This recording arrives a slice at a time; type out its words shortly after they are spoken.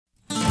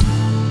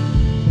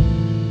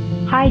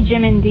Hi,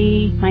 Jim and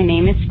Dee. My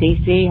name is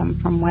Stacy. I'm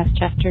from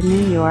Westchester,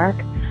 New York.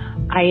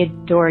 I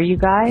adore you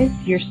guys.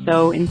 You're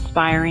so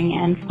inspiring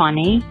and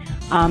funny.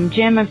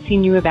 Jim, I've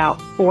seen you about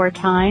 4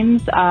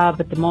 times,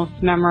 but the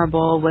most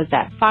memorable was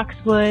at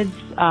Foxwoods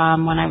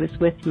when I was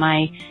with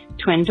my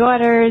twin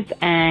daughters,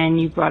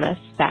 and you brought us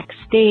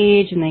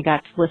backstage, and they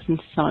got to listen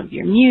to some of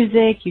your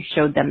music. You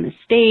showed them the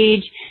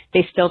stage.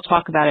 They still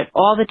talk about it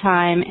all the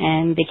time,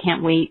 and they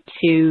can't wait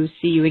to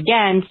see you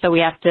again, so we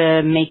have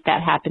to make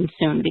that happen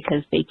soon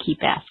because they keep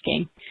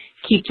asking.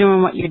 Keep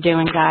doing what you're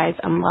doing, guys.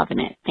 I'm loving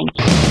it. Thank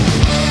you.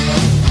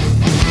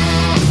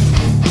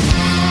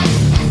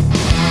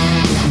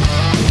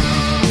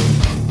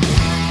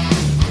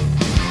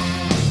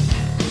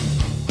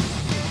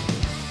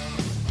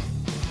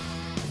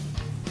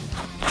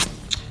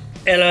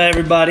 Hello,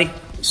 everybody.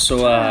 So,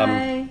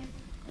 Hi.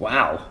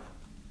 wow.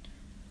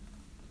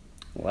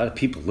 A lot of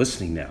people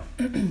listening now.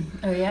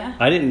 Oh, yeah?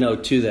 I didn't know,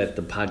 too, that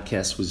the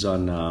podcast was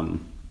on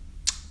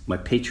my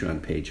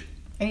Patreon page.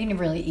 Are you going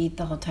to really eat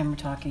the whole time we're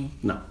talking?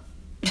 No.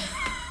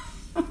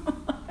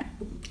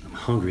 I'm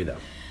hungry, though.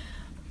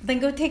 Then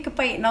go take a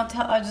bite, and I'll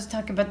just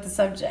talk about the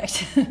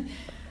subject.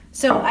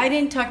 So, I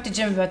didn't talk to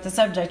Jim about the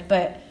subject,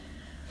 but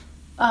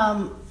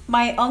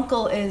my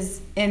uncle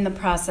is in the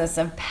process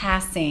of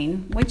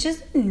passing, which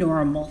is a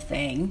normal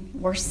thing.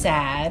 We're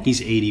sad.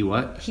 He's 80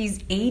 what? He's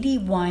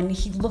 81.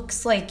 He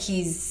looks like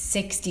he's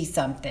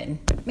 60-something,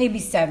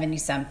 maybe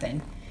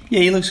 70-something. Yeah,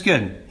 he looks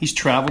good. He's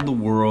traveled the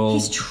world.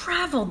 He's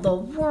traveled the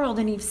world,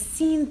 and he's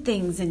seen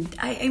things. And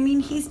I mean,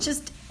 he's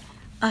just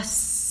a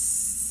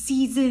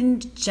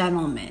seasoned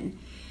gentleman.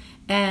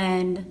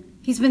 And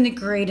he's been the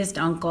greatest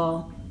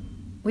uncle.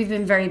 We've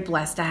been very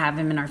blessed to have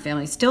him in our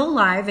family. Still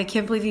alive. I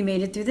can't believe he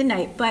made it through the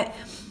night. But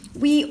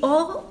we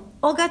all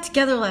got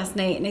together last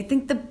night. And I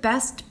think the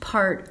best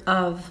part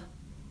of,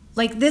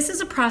 like, this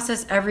is a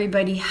process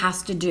everybody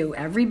has to do.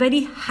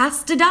 Everybody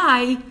has to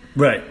die.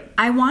 Right.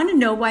 I want to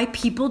know why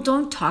people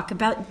don't talk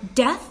about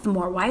death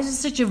more. Why is it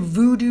such a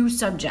voodoo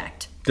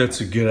subject?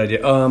 That's a good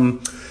idea.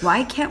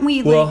 Why can't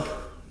we,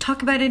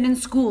 talk about it in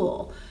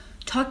school?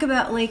 Talk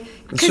about, like...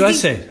 That's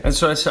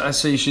what I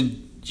say.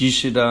 You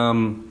should,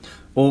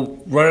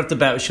 well, right off the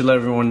bat, we should let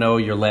everyone know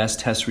your last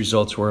test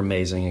results were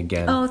amazing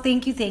again. Oh,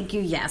 thank you.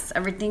 Yes,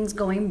 everything's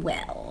going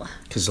well.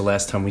 Because the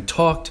last time we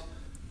talked,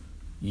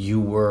 you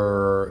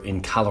were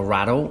in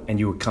Colorado, and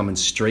you were coming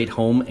straight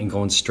home and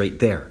going straight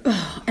there.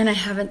 Oh, and I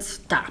haven't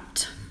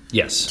stopped.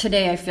 Yes.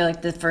 Today, I feel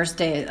like the first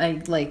day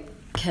I,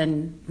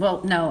 can...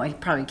 Well, no, I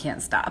probably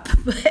can't stop.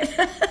 But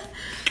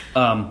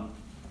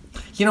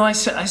I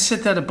said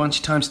that a bunch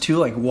of times, too.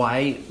 Like,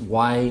 why...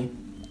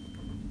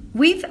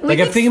 I'm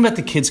thinking about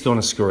the kids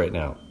going to school right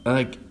now.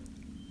 Like,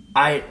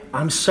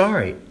 I'm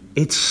sorry.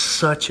 It's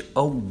such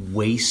a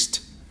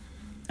waste.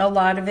 A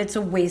lot of it's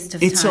a waste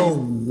of time. It's a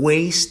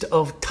waste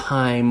of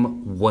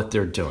time what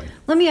they're doing.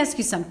 Let me ask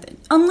you something.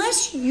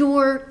 Unless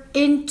you're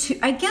into...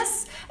 I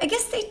guess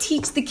they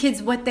teach the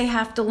kids what they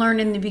have to learn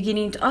in the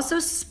beginning to also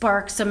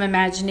spark some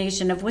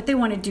imagination of what they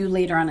want to do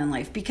later on in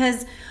life.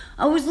 Because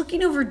I was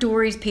looking over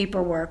Dory's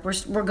paperwork.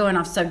 We're going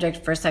off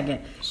subject for a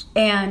second.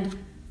 And...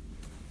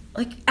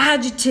 like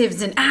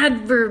adjectives and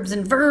adverbs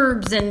and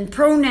verbs and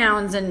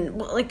pronouns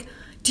and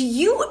do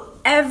you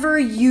ever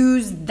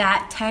use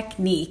that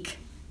technique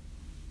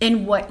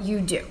in what you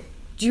do?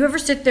 Do you ever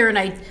sit there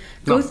and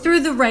go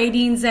through the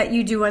writings that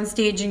you do on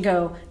stage and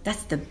go,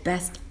 that's the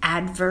best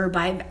adverb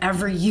I've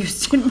ever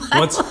used in my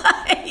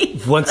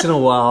life? Once in a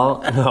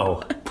while,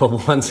 no.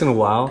 But once in a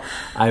while,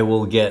 I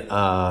will get,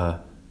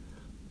 I'll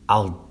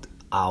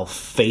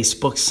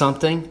Facebook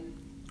something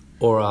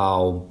or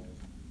I'll,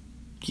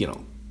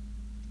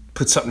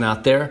 put something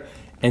out there,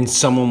 and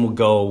someone will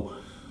go,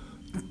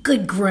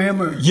 good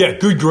grammar. Yeah,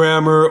 good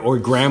grammar, or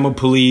grammar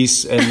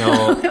police, and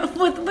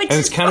and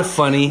it's kind of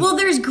funny. Well,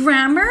 there's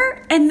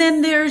grammar, and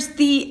then there's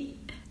the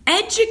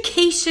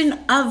education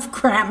of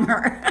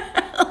grammar.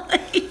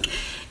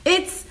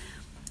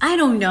 I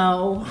don't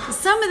know.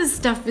 Some of the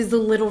stuff is a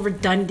little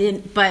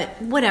redundant, but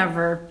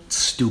whatever.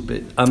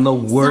 Stupid. I'm the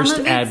worst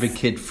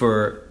advocate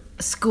for...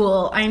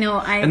 school, I know.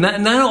 And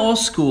not all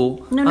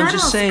school. No, I'm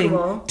just saying,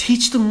 school.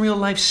 Teach them real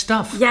life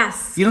stuff.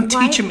 Yes. You don't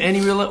teach them any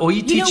real life. All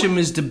you teach them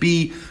is to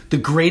be the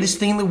greatest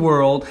thing in the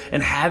world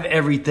and have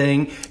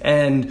everything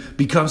and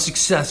become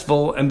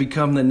successful and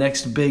become the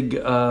next big,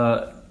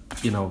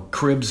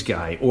 Cribs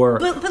guy or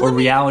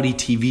reality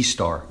TV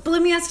star. But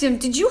let me ask you,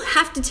 did you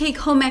have to take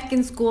home ec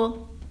in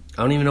school?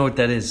 I don't even know what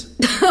that is.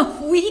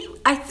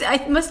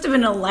 I must have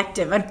been an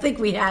elective. I think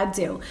we had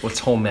to. What's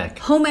home ec?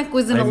 Home ec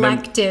was an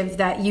elective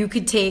that you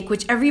could take,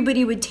 which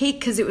everybody would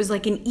take because it was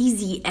like an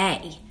easy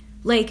A.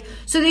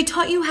 So they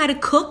taught you how to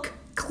cook,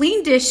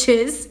 clean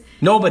dishes.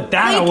 No, but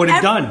that I would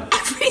have done.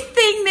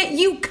 Everything that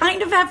you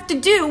kind of have to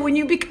do when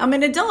you become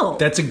an adult.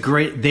 That's a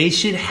great... They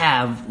should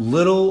have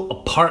little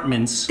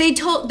apartments. They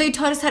taught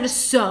us how to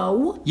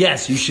sew.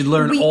 Yes, you should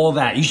learn all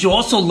that. You should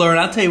also learn...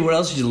 I'll tell you what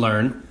else you should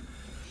learn.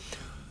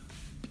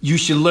 You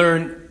should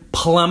learn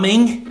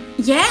plumbing.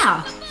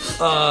 Yeah.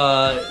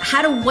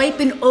 How to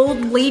wipe an old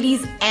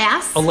lady's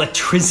ass.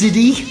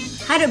 Electricity.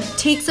 how to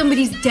take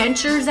somebody's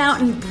dentures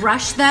out and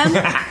brush them.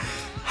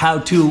 How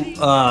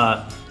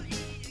to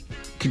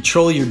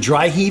control your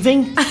dry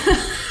heaving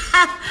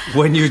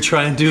when you're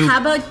trying to.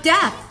 How about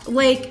death?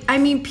 Like, I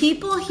mean,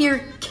 people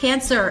hear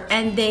cancer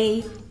and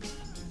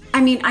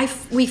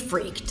we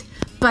freaked,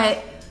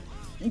 but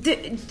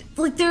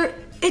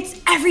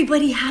it's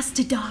everybody has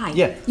to die.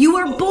 Yeah. You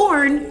are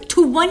born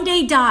to one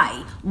day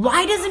die.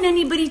 Why doesn't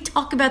anybody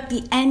talk about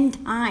the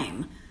end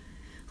time?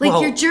 Like,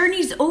 your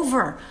journey's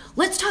over.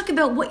 Let's talk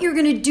about what you're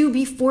going to do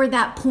before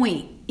that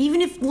point.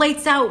 Even if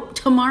lights out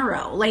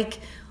tomorrow.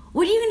 Like,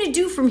 what are you going to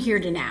do from here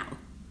to now?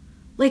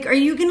 Like, are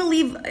you going to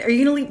leave?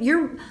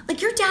 Your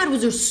dad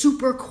was a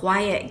super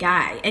quiet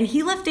guy, and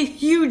he left a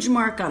huge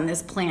mark on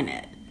this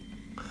planet.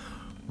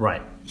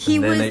 Right.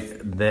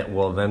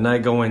 Then I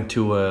go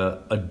into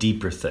a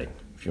deeper thing.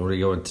 If you want to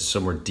go into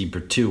somewhere deeper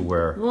too,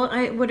 where... Well,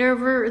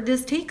 whatever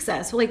this takes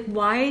us. Like,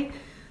 why...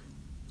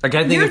 Like,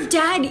 I think your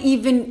dad he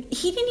didn't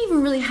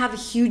even really have a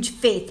huge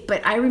faith,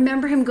 but I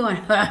remember him going,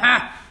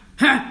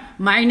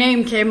 my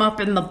name came up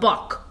in the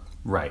book.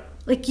 Right.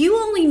 Like, you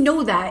only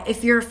know that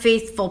if you're a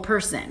faithful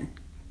person.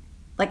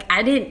 Like,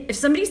 if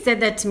somebody said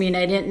that to me and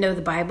I didn't know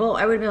the Bible,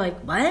 I would be like,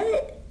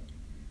 what?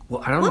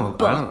 Well, I don't know.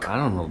 Book? I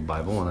don't know the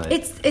Bible.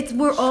 It's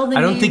where all the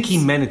I don't names... think he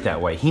meant it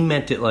that way. He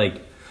meant it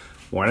like,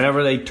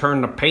 whenever they turn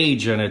the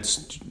page and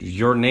it's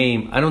your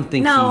name, I don't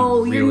think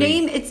your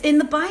name, it's in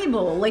the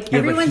Bible. Like,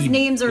 everyone's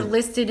names are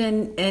listed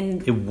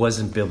in... It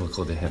wasn't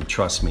biblical to him,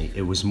 trust me.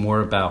 It was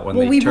more about when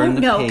they turned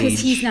the page... Well, we won't know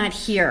because he's not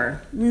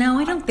here. No,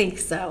 I don't think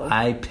so.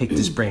 I picked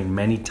his brain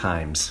many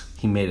times.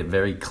 He made it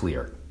very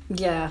clear.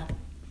 Yeah,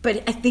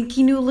 but I think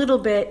he knew a little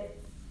bit.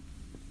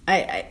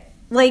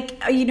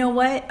 You know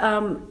what?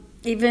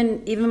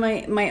 Even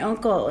my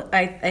uncle,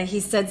 he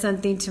said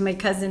something to my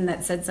cousin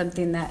that said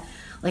something that...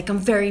 Like, I'm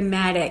very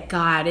mad at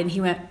God. And he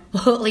went,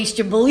 well, at least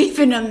you believe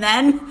in him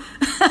then.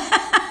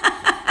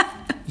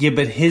 Yeah,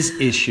 but his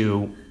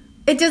issue...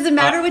 It doesn't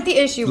matter what the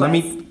issue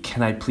was.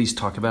 Can I please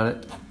talk about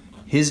it?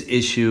 His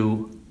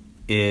issue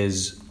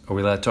is... Are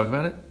we allowed to talk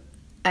about it?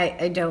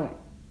 I don't.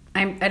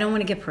 I don't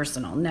want to get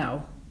personal,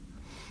 no.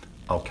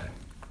 Okay.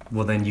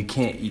 Well, then you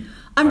can't...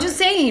 I'm just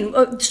saying.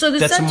 So the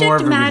That's subject more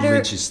of a matter...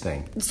 religious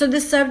thing. So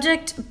the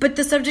subject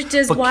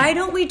is, why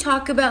don't we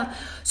talk about...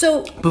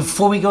 So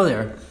before we go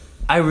there...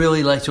 I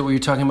really liked what we were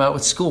talking about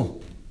with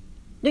school.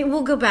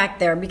 We'll go back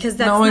there because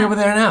that's we're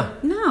there now.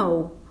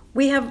 No.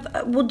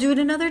 We'll do it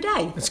another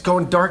day. It's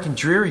going dark and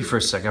dreary for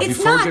a second.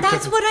 It's not.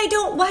 That's what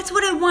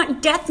I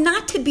want. Death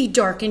not to be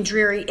dark and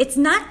dreary. It's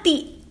not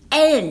the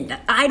end.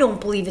 I don't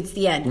believe it's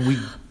the end.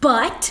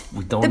 But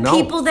we don't know.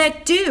 People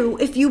that do,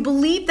 if you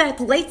believe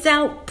that lights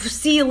out,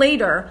 see you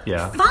later,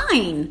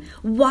 fine.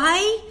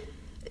 Why?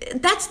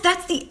 That's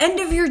the end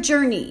of your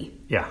journey.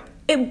 Yeah.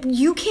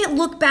 You can't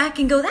look back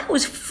and go, that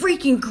was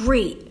freaking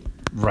great.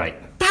 Right.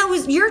 That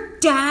was your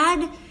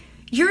dad.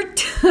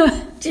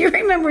 Do you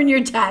remember when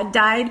your dad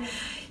died?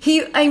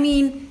 He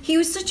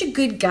was such a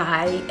good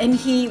guy, and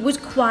he was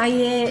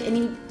quiet,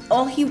 and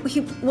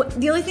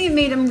the only thing that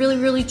made him really,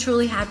 really,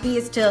 truly happy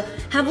is to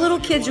have little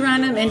kids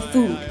around him and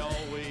food.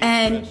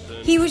 And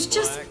he was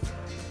just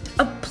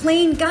a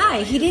plain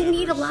guy. He didn't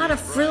need a lot of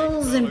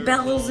frills and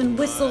bells and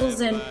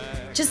whistles, and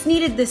just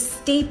needed the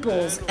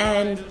staples.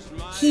 And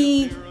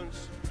he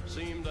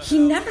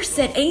never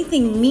said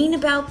anything mean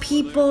about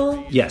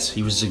people. Yes,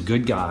 he was a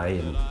good guy.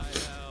 And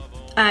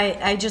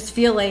I just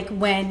feel like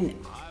when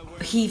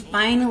he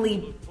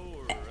finally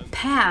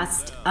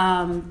passed,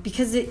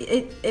 because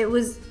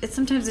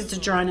sometimes it's a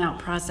drawn out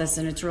process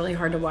and it's really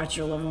hard to watch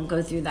your loved one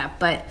go through that.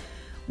 But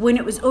when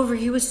it was over,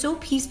 he was so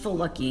peaceful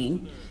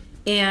looking,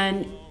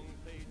 and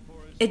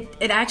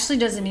it actually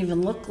doesn't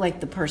even look like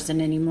the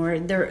person anymore.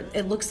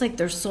 It looks like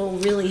their soul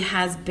really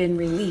has been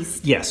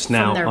released. Yes,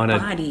 now from their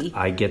body.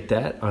 I get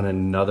that. On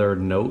another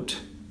note,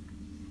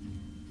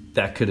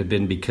 that could have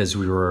been because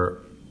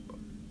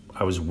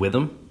I was with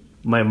him.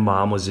 My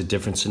mom was a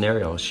different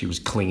scenario. She was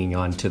clinging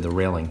on to the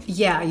railing.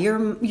 Yeah, your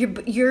mom.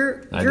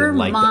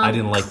 I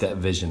didn't like that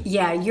vision.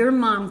 Yeah, your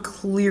mom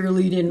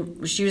clearly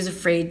didn't. She was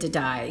afraid to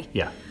die.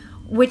 Yeah,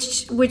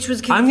 which was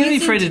confusing. I'm gonna be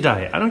afraid to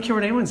die. I don't care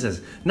what anyone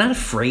says. Not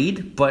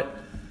afraid, but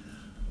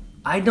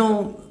not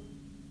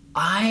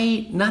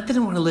that I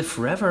want to live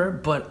forever,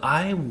 but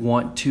I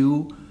want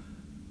to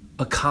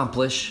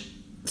accomplish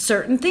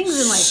certain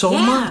things in life. So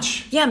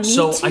much. Yeah, me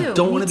too. So I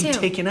don't want to be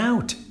taken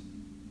out.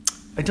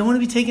 I don't want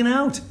to be taken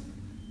out.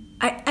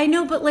 I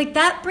know, but like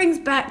that brings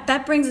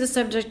the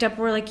subject up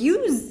where like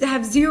you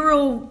have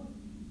zero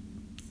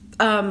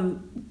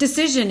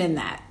decision in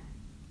that.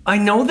 I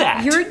know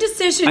that. Your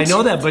decision. I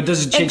know that, but it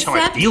doesn't change how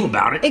I feel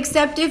about it.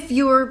 Except if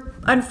you're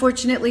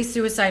unfortunately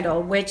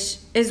suicidal, which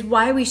is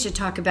why we should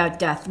talk about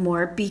death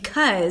more,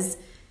 because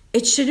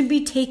it shouldn't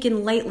be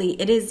taken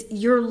lightly. It is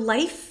your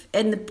life,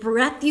 and the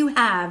breath you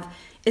have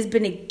has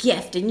been a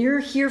gift, and you're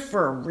here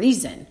for a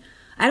reason.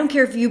 I don't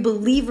care if you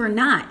believe or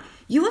not.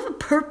 You have a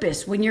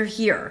purpose when you're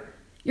here.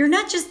 You're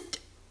not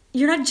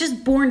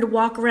just born to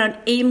walk around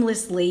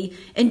aimlessly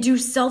and do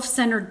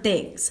self-centered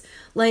things.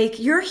 Like,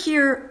 you're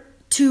here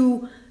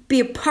to be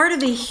a part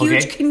of a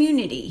huge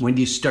community. When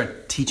do you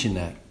start teaching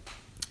that?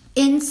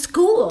 In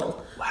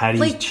school. How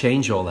do you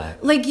change all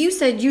that? Like you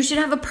said, you should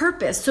have a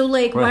purpose. So,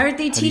 like, why aren't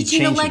they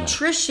teaching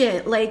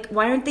electrician? Like,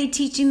 why aren't they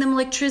teaching them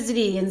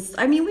electricity? And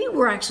I mean, we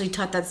were actually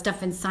taught that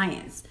stuff in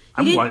science.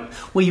 Well,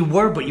 you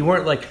were, but you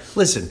weren't like,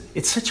 listen,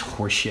 it's such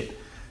horseshit.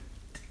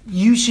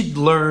 You should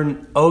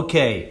learn,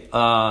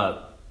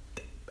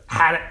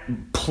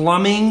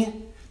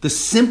 plumbing, the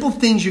simple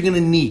things you're going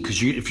to need.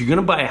 Because if you're going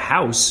to buy a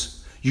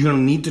house, you're going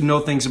to need to know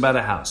things about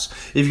a house.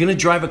 If you're going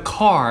to drive a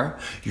car,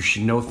 you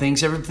should know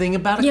everything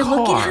about a car. Yeah,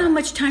 look at how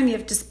much time you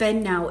have to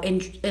spend now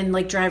in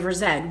like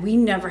driver's ed. We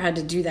never had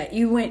to do that.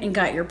 You went and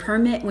got your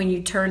permit when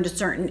you turned a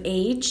certain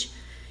age.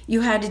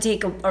 You had to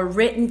take a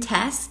written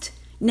test.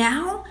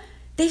 Now,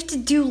 they have to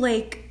do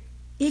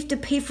you have to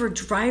pay for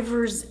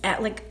drivers at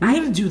I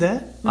had to do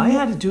that. I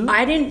had to do it.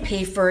 I didn't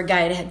pay for a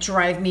guy to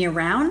drive me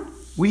around.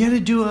 I had to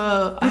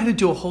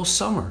do a whole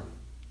summer.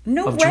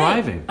 No of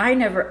way.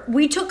 Driving.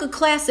 We took a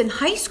class in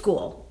high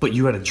school. But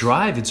you had to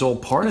drive. It's all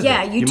part of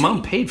it. Your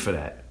mom paid for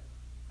that.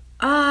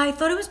 I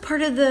thought it was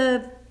part of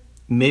the...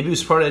 Maybe it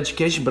was part of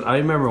education, but I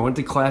remember I went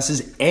to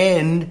classes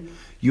and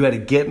you had to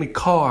get in the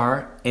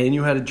car and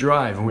you had to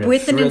drive. And we had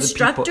with an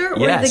instructor or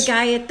yes. the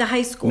guy at the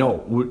high school? No,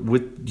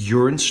 with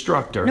your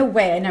instructor. No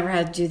way. I never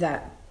had to do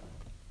that.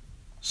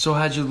 So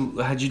how'd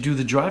you do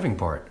the driving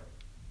part?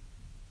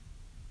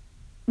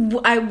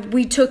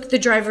 We took the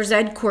driver's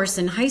ed course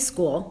in high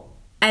school.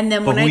 And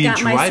then when I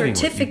got my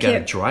certificate, you got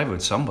to drive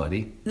with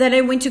somebody. Then I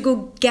went to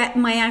go get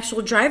my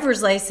actual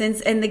driver's license,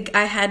 and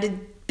I had to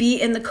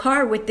be in the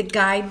car with the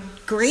guy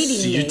grading me.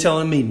 So you're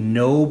telling me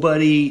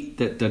nobody?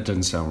 That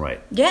doesn't sound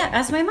right. Yeah,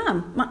 ask my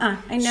mom.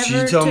 I never. So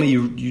you're telling me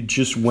you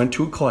just went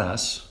to a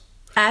class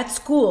at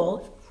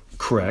school?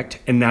 Correct.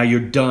 And now you're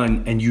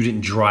done, and you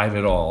didn't drive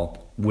at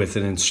all with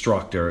an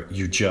instructor.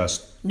 You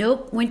just.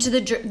 Nope. Went to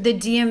the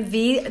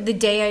DMV the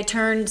day I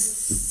turned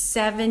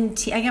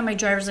 17. I got my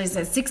driver's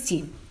license at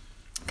 16.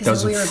 That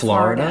was in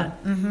Florida?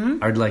 Mm-hmm.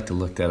 I'd like to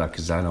look that up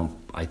because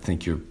I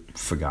think you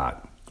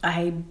forgot.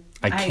 I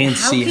can't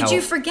see how... How could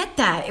you forget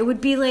that? It would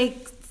be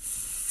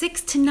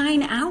 6 to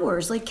 9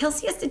 hours.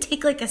 Kelsey has to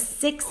take a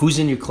 6... Who's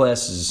in your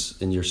classes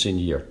in your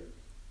senior year?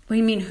 What do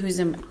you mean who's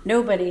in...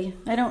 Nobody.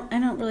 I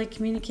don't really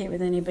communicate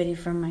with anybody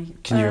from my...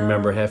 Can you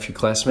remember half your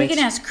classmates? We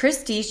can ask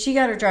Christy. She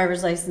got her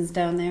driver's license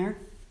down there.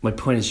 My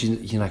point is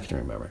you're not going to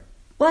remember.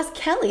 Well, ask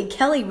Kelly.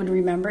 Kelly would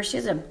remember.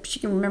 She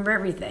can remember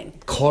everything.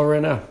 Call her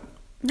right now.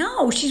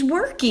 No, she's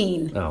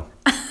working. Oh.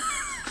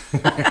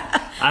 Other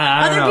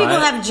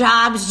people have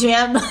jobs,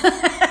 Jim.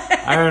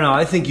 I don't know.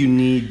 I think you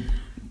need...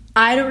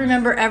 I don't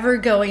remember ever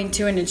going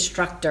to an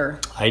instructor.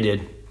 I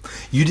did.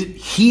 You did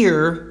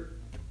here.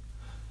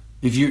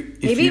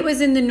 Maybe it was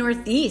in the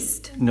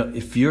Northeast. No,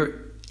 if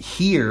you're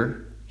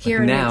here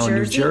in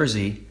New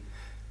Jersey,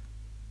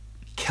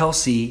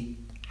 Kelsey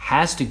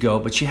has to go,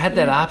 but she had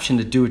that option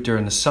to do it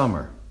during the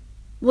summer.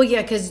 Well,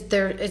 yeah, because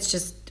it's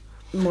just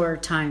more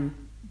time.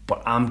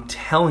 But I'm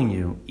telling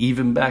you,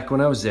 even back when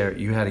I was there,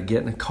 you had to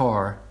get in a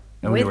car.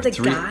 And with the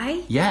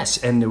guy?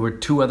 Yes, and there were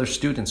 2 other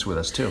students with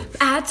us, too.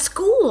 At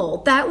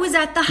school. That was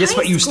at the high school. Yes,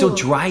 but you were still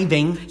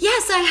driving.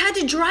 Yes, I had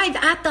to drive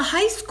at the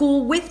high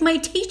school with my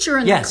teacher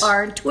in the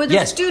car and 2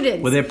 other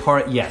students. Well, they're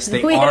part... Yes,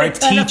 they we are had a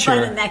teacher. Of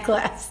fun in that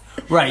class.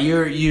 Right,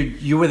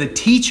 you were the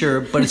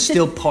teacher, but it's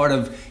still part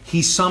of...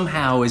 He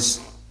somehow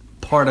is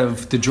part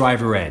of the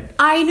driver ed.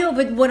 I know,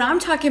 but what I'm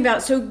talking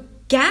about... So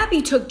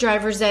Gabby took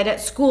driver's ed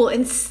at school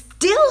and...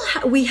 Still,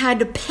 we had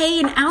to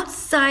pay an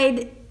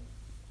outside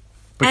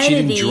But she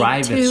didn't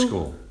drive at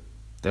school.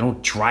 They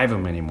don't drive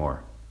them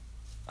anymore.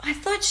 I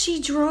thought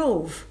she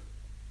drove.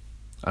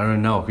 I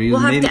don't know. We'll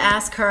have to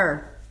ask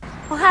her.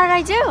 Well, how did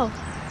I do?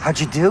 How'd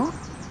you do?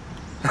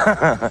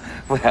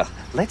 Well,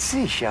 let's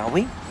see, shall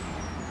we?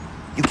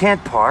 You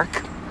can't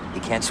park.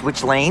 You can't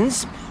switch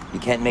lanes. You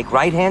can't make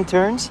right-hand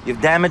turns.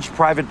 You've damaged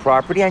private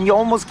property, and you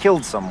almost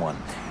killed someone.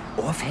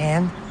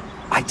 Offhand,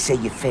 I'd say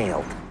you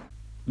failed.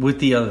 With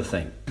the other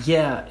thing,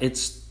 yeah,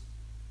 it's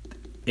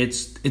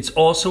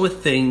also a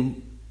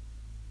thing.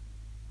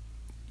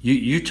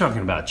 You're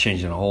talking about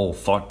changing the whole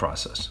thought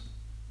process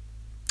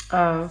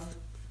of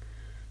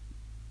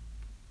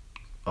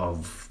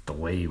the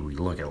way we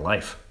look at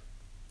life.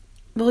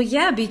 Well,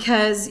 yeah,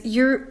 because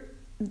you're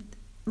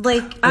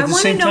I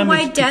want to know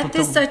why death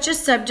is such a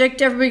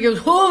subject. Everybody goes,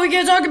 "Oh, we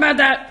can't talk about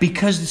that,"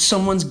 because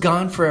someone's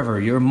gone forever.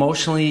 If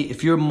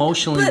you're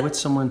emotionally with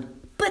someone.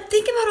 But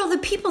think about all the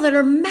people that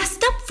are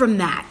messed up from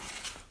that.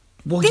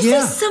 Well, this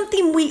is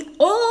something we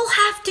all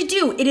have to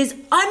do. It is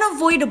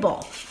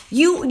unavoidable.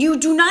 You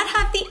do not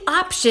have the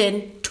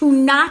option to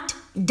not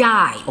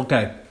die.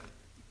 Okay.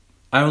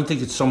 I don't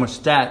think it's so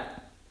much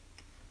that.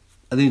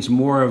 I think it's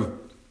more of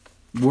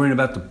worrying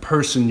about the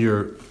person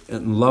you're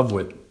in love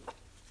with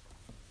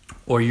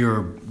or your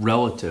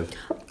relative.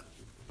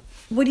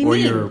 What do you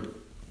mean?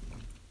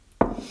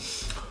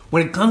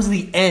 When it comes to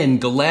the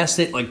end, the last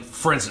day,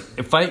 for instance,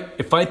 if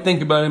I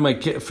think about it, my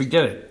kid,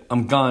 forget it.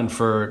 I'm gone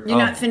for... You're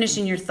not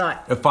finishing your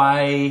thought. If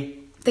I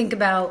think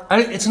about.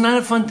 It's not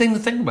a fun thing to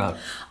think about.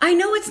 I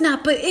know it's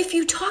not, but if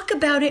you talk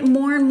about it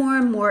more and more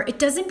and more, it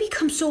doesn't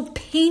become so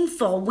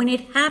painful when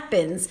it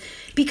happens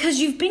because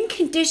you've been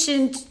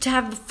conditioned to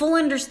have a full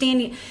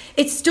understanding.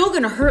 It's still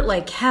going to hurt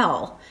like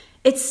hell.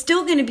 It's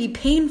still going to be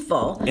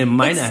painful. It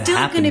might not happen, It's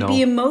still going to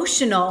be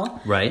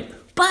emotional. Right.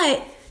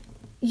 But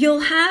you'll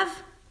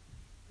have...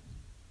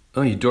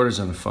 Oh, your daughter's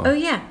on the phone. Oh,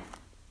 yeah.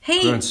 Hey.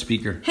 Put her on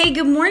speaker. Hey,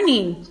 good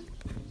morning.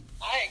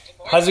 Hi, good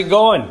morning. How's it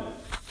going?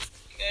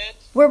 Good.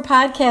 We're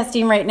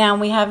podcasting right now, and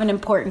we have an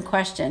important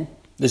question.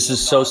 This is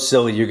so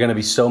silly. You're going to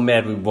be so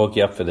mad we woke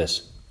you up for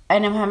this.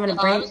 And I'm having a I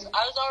break. was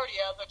already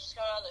up. I just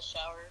got out of the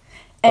shower.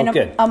 And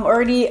Okay. I'm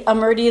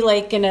already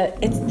like gonna.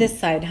 It's this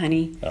side,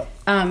 honey. Oh.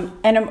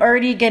 And I'm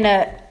already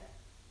gonna.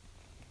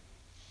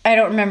 I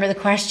don't remember the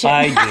question.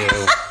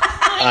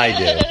 I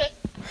do.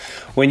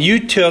 When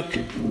you took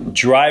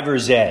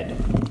driver's ed,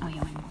 Oh,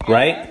 yeah,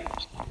 right?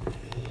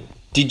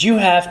 Did you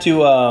have to?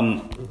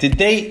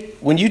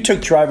 When you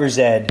took driver's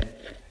ed,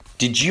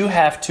 did you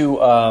have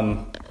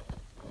to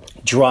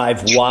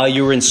drive while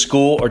you were in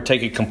school, or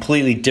take a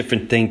completely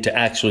different thing to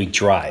actually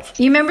drive?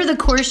 You remember the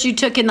course you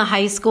took in the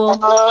high school?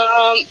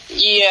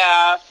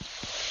 Yeah.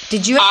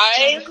 Did you have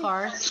to drive a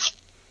car?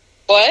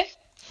 What?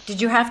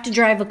 Did you have to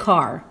drive a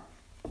car?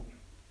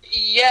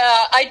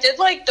 Yeah, I did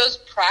like those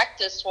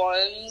practice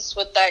ones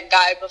with that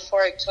guy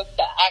before I took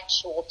the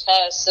actual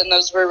test, and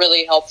those were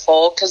really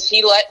helpful because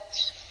he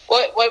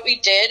what we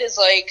did is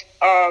like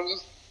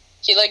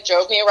he like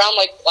drove me around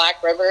like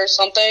Black River or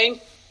something,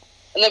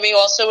 and then we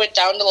also went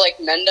down to like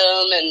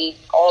Mendham and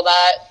all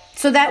that.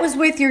 So that was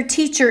with your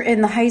teacher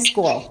in the high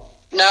school.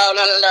 No.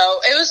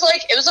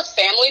 It was a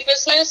family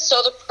business.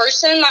 So the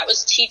person that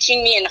was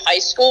teaching me in high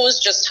school was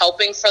just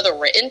helping for the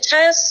written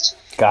test.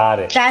 Got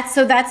it.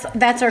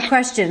 That's our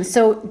question.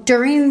 So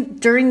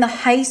during the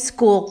high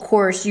school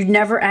course, you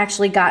never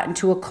actually got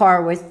into a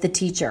car with the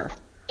teacher.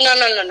 No.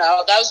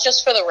 That was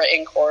just for the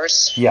written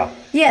course. Yeah.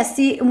 Yeah,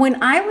 see,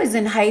 when I was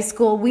in high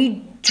school,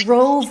 we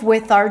drove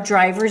with our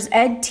driver's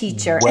ed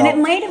teacher. Well- and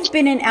it might have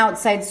been an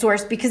outside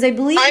source because I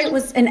believe it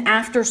was an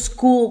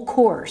after-school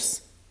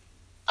course.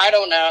 I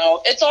don't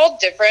know. It's all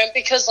different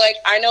because, like,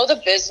 I know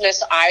the business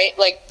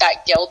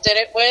that Gil did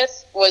it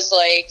with was,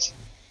 like,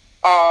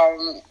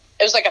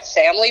 it was, like, a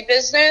family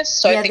business.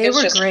 So Yeah, I think they it was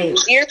were just great.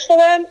 easier for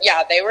them.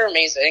 Yeah, they were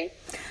amazing.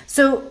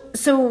 So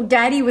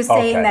Daddy was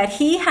saying Okay. that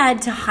he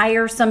had to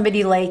hire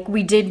somebody like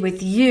we did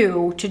with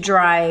you to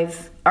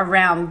drive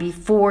around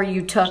before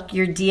you took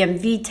your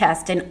DMV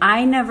test, and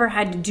I never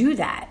had to do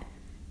that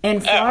in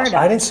Florida.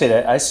 I didn't say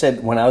that. I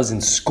said when I was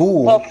in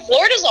school. Well,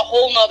 Florida's a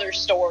whole nother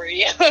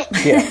story.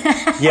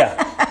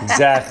 Yeah,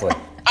 exactly.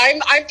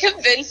 I'm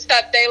convinced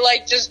that they,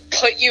 like, just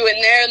put you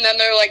in there, and then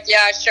they're like,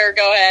 yeah, sure,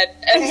 go ahead.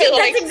 And they're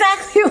like, That's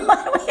exactly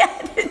what we had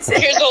to do.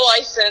 here's a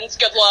license.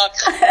 Good luck.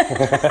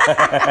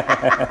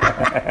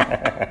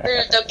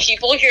 The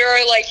people here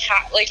are, like,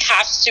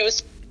 half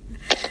suicide.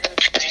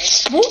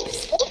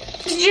 Whoops.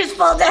 Did you just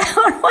fall down?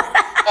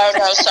 Oh,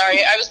 no, sorry.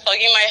 I was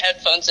plugging my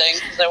headphones in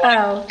because I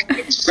wanted to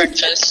cook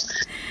breakfast.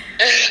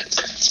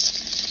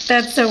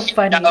 That's so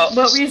funny. No,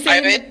 What were you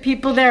saying? I The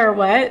people there are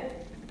what?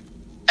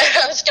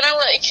 I was going to,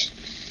 like...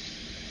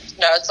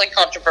 No, it's, like,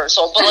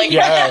 controversial, but, like...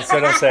 Yeah, that's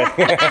what I'm saying.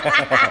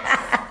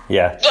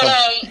 Yeah. But,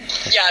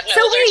 yeah, no, So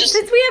they're wait, just...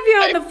 since we have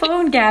you on the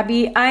phone,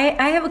 Gabby,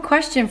 I have a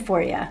question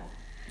for you.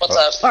 What's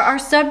up? Our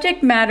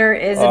subject matter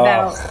is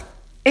about...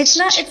 It's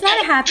not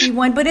a happy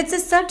one, but it's a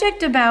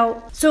subject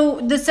about... So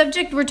the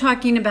subject we're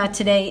talking about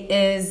today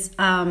is,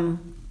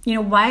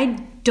 why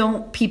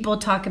don't people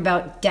talk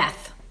about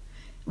death?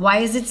 Why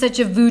is it such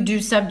a voodoo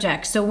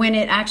subject? So when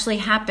it actually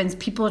happens,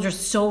 people are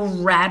just so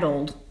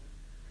rattled.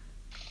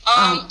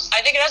 I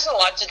think it has a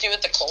lot to do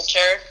with the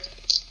culture.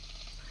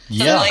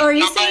 Yeah. Like, Are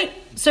you not- saying...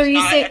 So you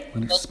not say...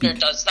 every culture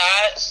does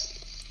that.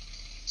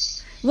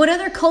 What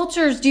other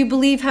cultures do you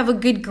believe have a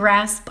good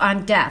grasp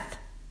on death?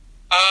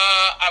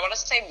 I want to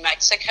say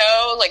Mexico,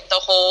 like the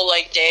whole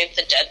like Day of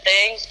the Dead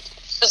thing,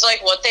 because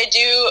like what they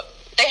do,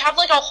 they have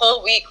like a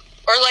whole week,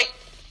 or like,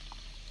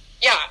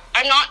 yeah,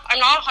 I'm not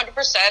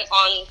 100%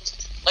 on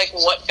like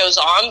what goes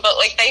on, but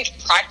like they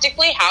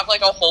practically have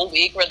like a whole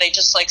week where they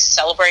just like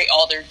celebrate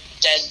all their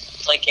dead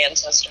like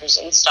ancestors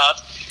and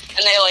stuff,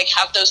 and they like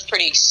have those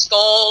pretty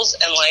skulls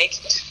and like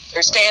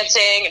there's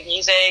dancing and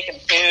music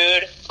and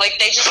food. Like,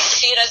 they just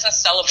see it as a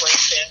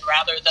celebration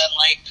rather than,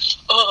 like,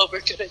 oh, we're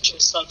going to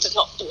dress up in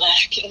all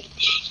black. And,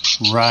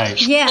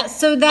 Right. Yeah,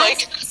 so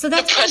that's... like, so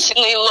that's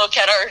depressingly look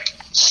at our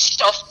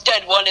stuffed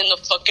dead one in the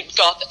fucking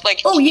gothic.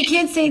 Like, oh, you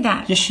can't say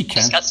that. Yes, she can.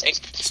 disgusting.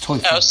 It's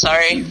totally Oh,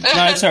 sorry. No,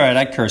 it's all right.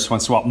 I curse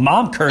once in a while.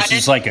 Mom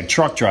curses like a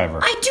truck driver.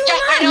 I do Yeah,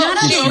 I know.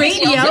 not on She the always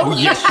radio. yells at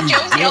me. Yes, you She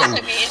always yells do.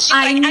 at me. And she's I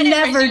like, I didn't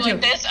never raise you do.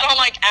 like this. And I'm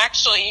like,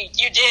 actually,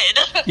 you did.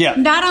 Yeah.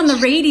 Not on the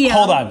radio.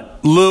 Hold on.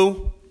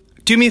 Lou,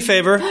 do me a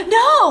favor.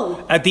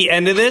 No. At the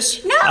end of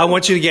this, No. I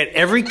want you to get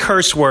every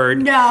curse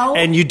word. No.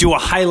 And you do a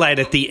highlight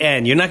at the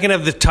end. You're not going to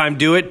have the time to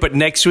do it, but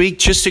next week,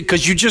 just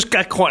because you just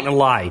got caught in a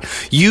lie.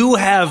 You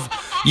have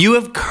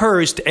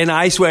cursed, and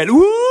I went,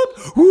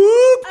 whoop,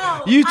 whoop.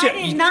 Oh,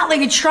 I did not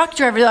like a truck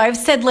driver, though. I've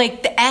said,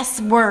 like, the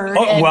S word.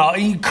 Oh, well,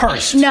 you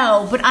cursed.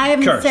 No, but I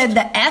haven't Cursed. said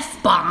the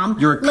F-bomb.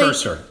 You're a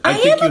cursor. I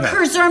think am you a have.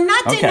 cursor. I'm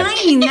not Okay.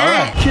 denying that.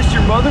 All right. Kiss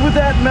your mother with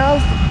that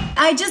mouth?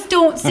 I just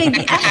don't say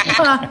the F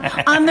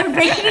on the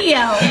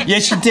radio.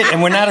 Yes, you did.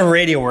 And we're not a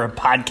radio, we're a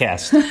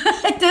podcast.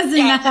 It doesn't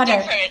Yeah, it's matter.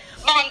 different.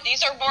 Mom,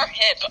 these are more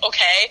hip,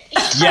 okay?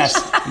 Yes,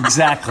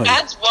 exactly.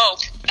 That's woke.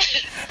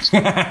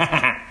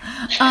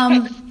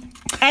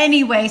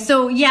 Anyway,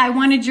 so yeah, I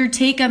wanted your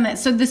take on that.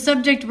 So the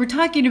subject we're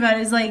talking about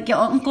is like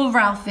Uncle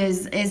Ralph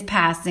is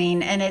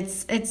passing, and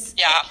it's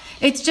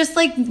just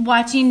like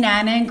watching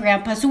Nana and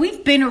Grandpa. So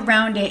we've been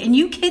around it, and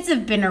you kids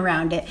have been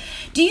around it.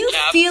 Do you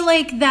feel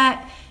like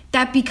that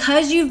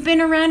because you've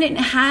been around it and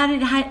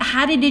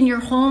had it in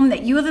your home,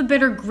 that you have a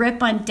better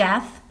grip on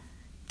death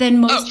than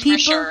most people?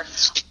 For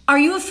sure. Are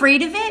you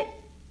afraid of it?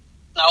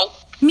 No.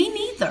 Me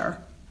neither.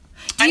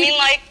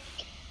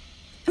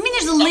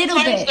 There's a little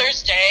Sometimes bit.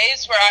 there's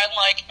days where I'm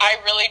like, I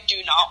really do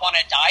not want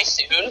to die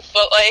soon,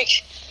 but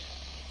like,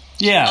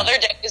 Yeah. other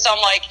days I'm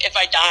like, if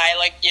I die,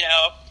 like,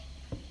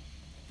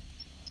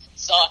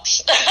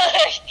 sucks.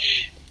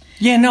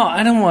 Yeah, no,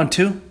 I don't want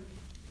to.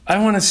 I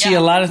want to see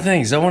a lot of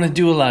things. I want to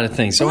do a lot of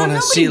things. I want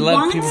to see a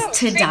lot of people. Wants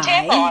to Free die.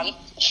 tampon.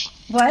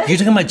 What? You're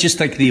talking about just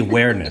like the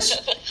awareness.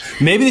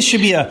 Maybe there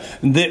should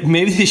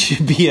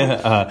be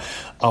a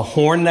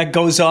horn that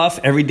goes off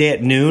every day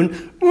at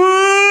noon.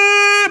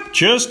 Whoop!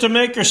 Just to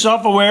make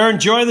yourself aware.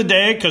 Enjoy the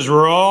day, because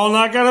we're all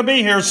not going to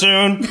be here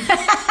soon.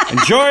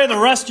 Enjoy the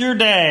rest of your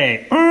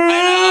day. Do you know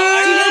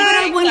what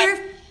I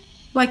wonder?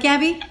 What,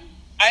 Gabby?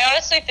 I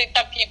honestly think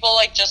that people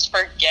like just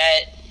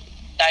forget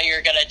that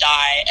you're gonna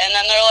die, and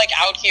then they're like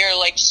out here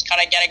like just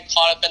kind of getting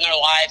caught up in their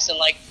lives and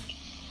like,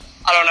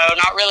 I don't know,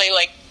 not really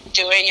like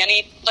doing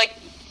any, like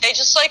they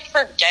just like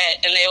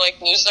forget and they like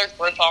lose their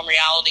grip on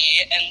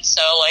reality. And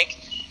so like,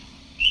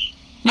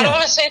 I don't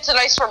want to say it's a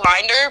nice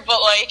reminder, but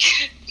like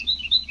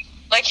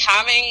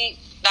having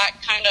that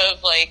kind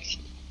of like,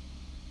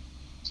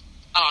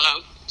 I don't know,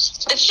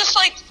 it's just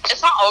like,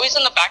 it's not always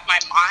in the back of my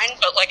mind,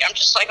 but like I'm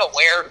just like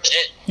aware of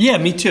it. Yeah,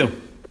 me too.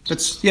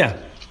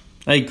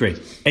 I agree.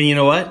 And you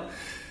know what?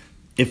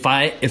 If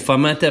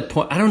I'm at that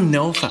point, I don't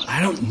know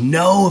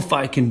if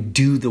I can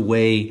do the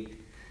way,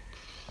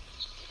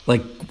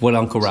 like what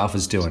Uncle Ralph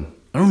is doing.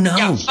 I don't know.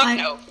 Yeah, fuck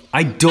no.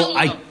 I don't.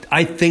 Hell no.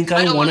 I think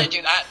I I don't want want to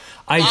do that.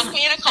 Lock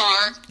me in a car.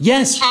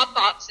 Yes. Hot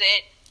box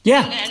it.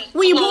 Yeah. And then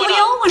We blow all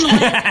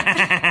it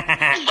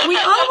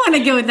up. want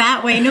to go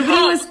that way.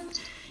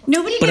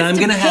 Nobody But gets I'm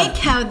to gonna pick have-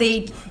 how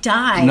they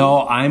die.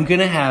 No, I'm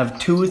gonna have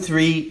 2 or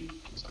 3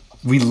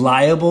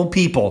 reliable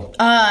people.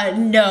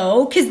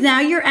 No, because now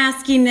you're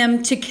asking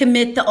them to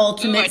commit the Ooh,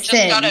 ultimate I just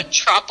sin. got a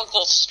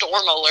tropical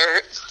storm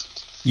alert.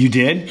 You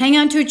did? Hang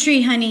on to a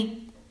tree, honey.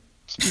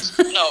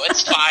 No,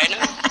 it's fine.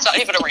 It's not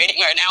even raining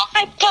right now.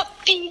 Hi,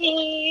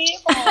 puppy.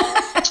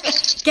 Aw.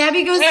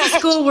 Gabby goes to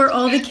school where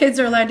all the kids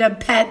are allowed to have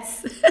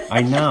pets.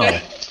 I know.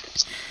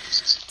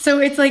 So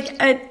it's like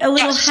a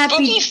little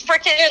happy.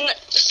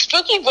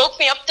 Spooky woke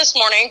me up this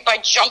morning by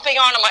jumping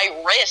onto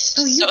my wrist.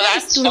 Oh, you so got a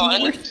that's storm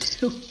fun. alert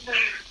too.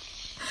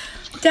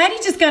 Daddy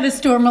just got a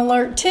storm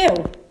alert too.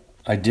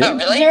 I did. Oh,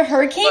 really? Is there a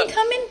hurricane What?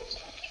 coming?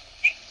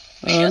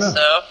 I guess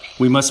so.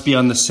 We must be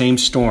on the same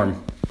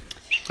storm.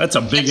 That's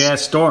a big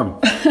ass storm.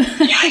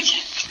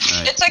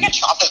 It's like a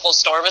tropical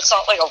storm. It's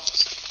not like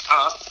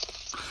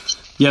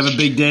You have a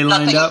big day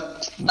lined up?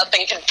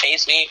 nothing can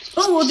faze me.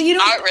 Oh, well, you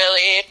know, Not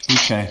really.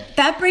 Okay.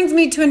 that brings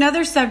me to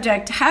another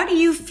subject. How do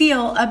you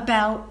feel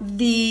about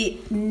the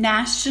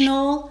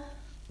national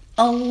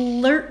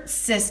alert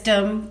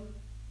system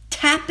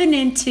tapping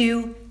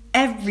into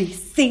every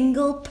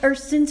single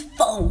person's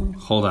phone?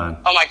 Hold on.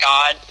 Oh my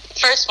god.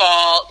 First of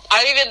all,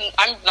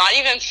 I'm not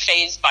even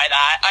fazed by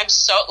that. I'm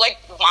so, like,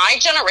 my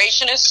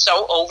generation is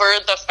so over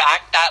the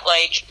fact that,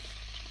 like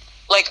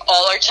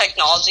all our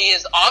technology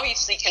is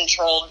obviously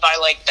controlled by,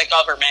 like, the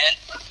government.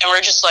 And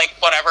we're just like,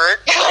 whatever.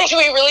 Like,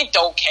 we really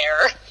don't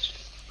care.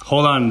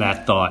 Hold on to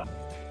that thought.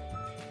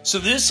 So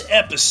this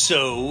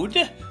episode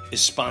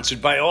is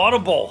sponsored by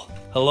Audible.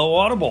 Hello,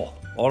 Audible.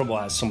 Audible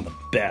has some of the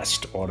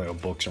best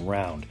audiobooks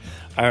around.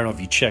 I don't know if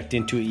you checked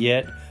into it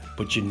yet,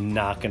 but you're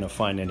not going to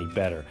find any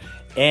better.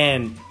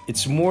 And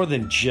it's more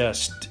than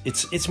just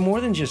it's more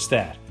than just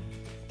that.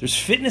 There's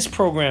fitness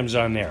programs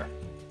on there.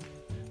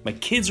 My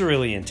kids are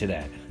really into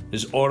that.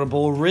 There's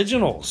Audible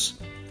Originals.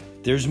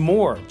 There's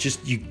more.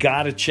 Just, you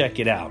gotta check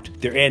it out.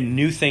 They're adding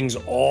new things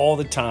all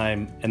the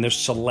time, and their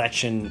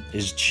selection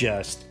is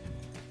just,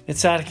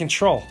 it's out of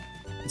control.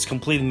 It's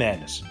complete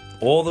madness.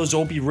 All those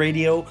Opie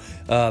Radio,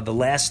 the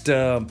last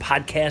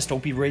podcast,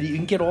 Opie Radio, you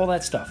can get all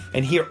that stuff.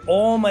 And hear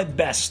all my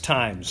best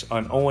times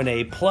on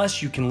O&A.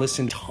 Plus, you can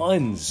listen to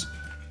tons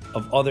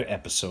of other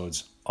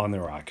episodes on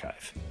their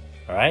archive.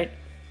 All right?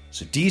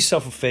 So do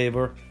yourself a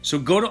favor. So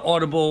go to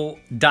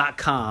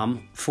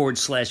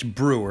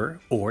audible.com/Breuer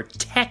or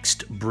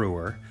text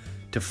Breuer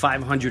to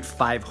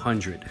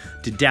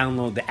 500-500 to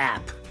download the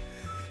app.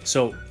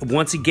 So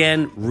once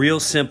again, real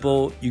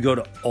simple. You go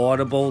to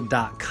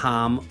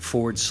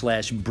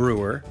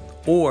audible.com/Breuer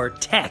or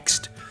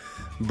text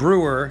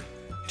Breuer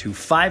to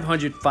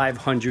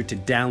 500-500 to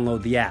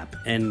download the app.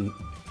 And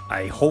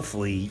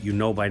hopefully you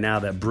know by now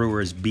that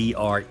Breuer is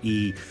Breuer.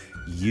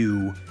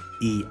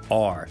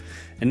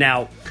 And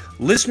now,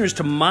 listeners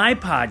to my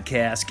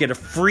podcast get a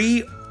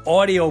free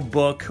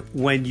audiobook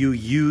when you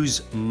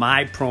use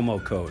my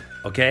promo code,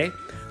 okay?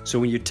 So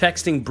when you're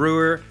texting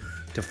Breuer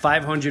to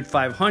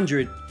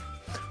 500-500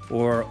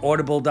 or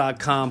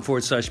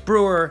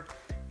audible.com/Breuer,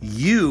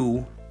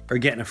 you are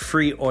getting a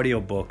free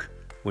audiobook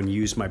when you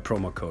use my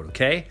promo code,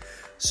 okay?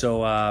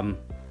 So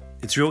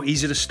it's real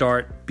easy to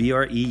start,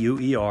 Breuer,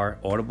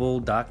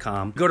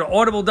 audible.com. Go to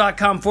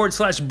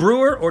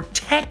audible.com/Breuer or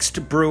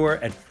text Breuer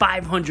at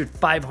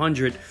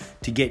 500-500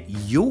 to get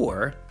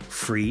your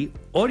free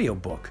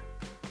audiobook.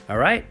 All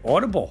right?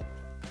 Audible.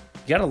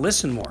 You got to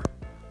listen more.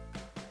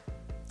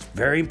 It's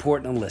very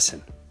important to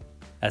listen.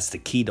 That's the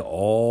key to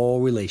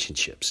all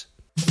relationships.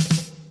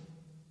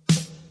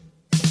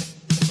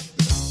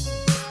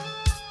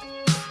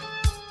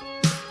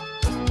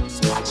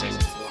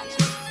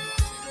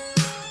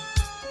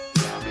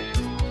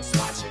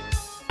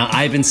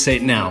 I've been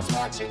saying now,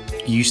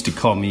 you used to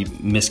call me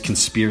Miss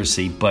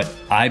Conspiracy, but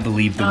I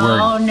believe the word...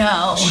 Oh,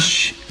 no.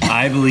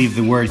 I believe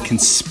the word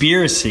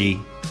conspiracy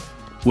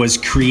was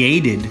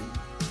created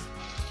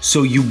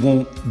so you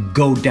won't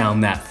go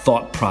down that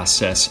thought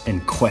process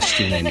and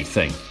question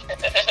anything.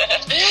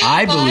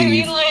 I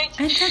believe... I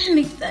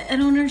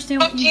don't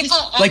understand what you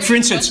just... Like, for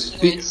instance...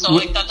 So,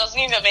 that doesn't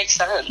even make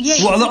sense.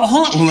 Yeah, well,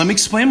 hold on. Well, let me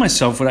explain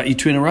myself without you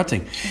two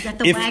interrupting. Is that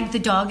the wag the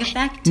dog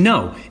effect?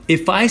 No.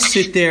 If I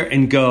sit there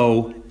and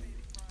go...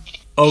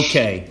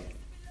 Okay,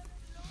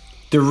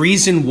 the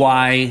reason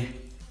why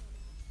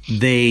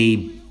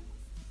they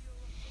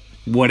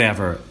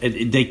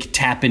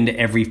tap into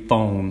every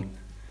phone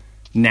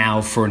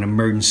now for an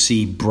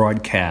emergency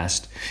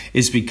broadcast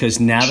is because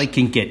now they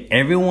can get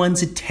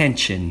everyone's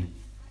attention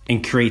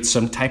and create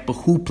some type of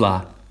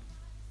hoopla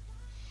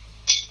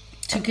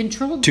to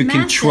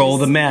control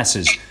the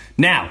masses.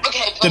 Now,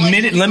 okay, the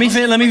minute let me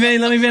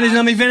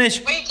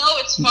finish. Wait, no,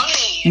 it's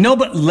funny. No,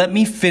 but let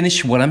me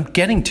finish what I'm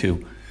getting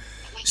to.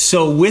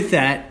 So with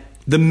that,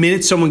 the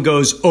minute someone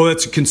goes, "Oh,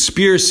 that's a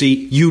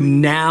conspiracy," you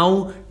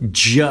now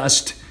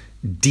just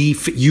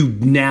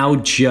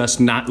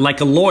not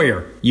like a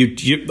lawyer. You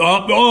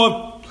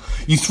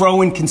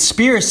throw in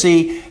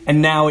conspiracy,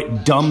 and now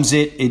it dumbs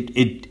it.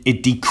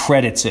 It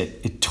decredits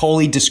it. It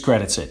totally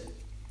discredits it.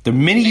 The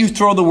minute you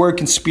throw the word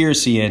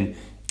conspiracy in,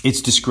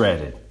 it's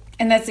discredited.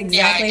 And that's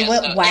exactly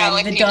what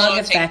wag the dog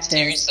effect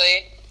is.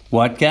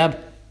 What, Gab?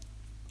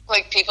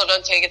 Like, people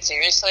don't take it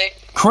seriously?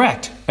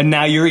 Correct. And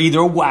now you're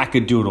either a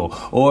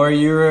wackadoodle, or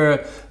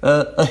you're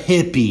a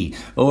hippie,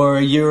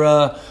 or you're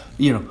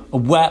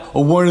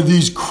one of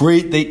these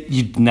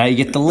now you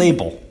get the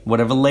label,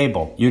 whatever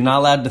label. You're not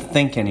allowed to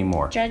think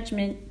anymore.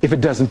 Judgment. If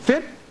it doesn't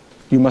fit,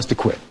 you must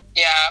acquit.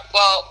 Yeah,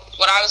 well,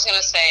 what I was going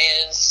to say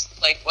is,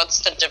 like, what's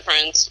the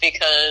difference?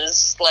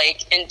 Because,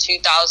 like, in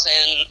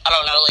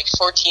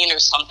 14 or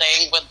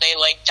something, when they,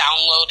 like,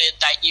 downloaded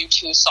that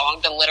U2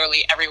 song to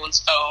literally everyone's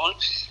phone,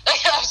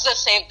 like, that was the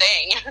same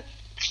thing.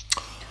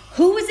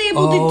 Who was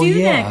able to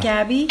do that,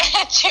 Gabby?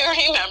 Do you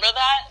remember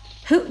that?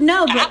 Who?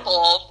 No, but...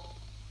 Apple.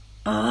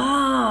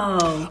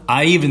 Oh.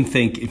 I even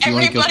think if you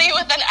everybody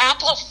with an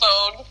Apple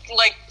phone,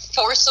 like,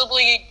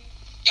 forcibly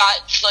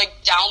got,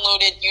 like,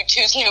 downloaded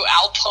U2's new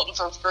album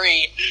for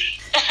free.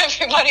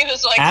 Everybody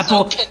was like,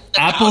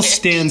 Apple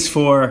stands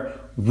for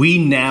we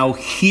now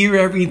hear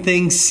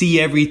everything,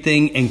 see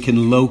everything, and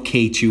can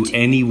locate you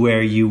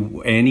anywhere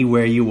you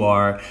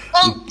are.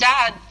 Well,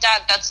 Dad,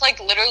 that's like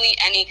literally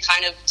any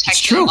kind of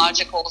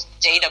technological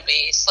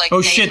database. Like,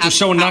 oh shit! There's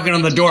someone knocking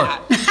on the door.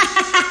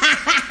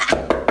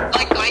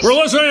 We're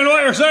listening to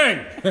what you're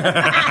saying.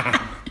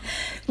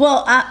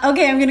 Well,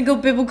 okay, I'm gonna go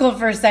biblical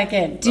for a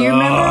second. Do you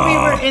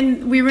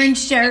remember we were in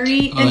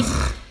Sherry? And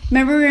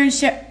remember we were in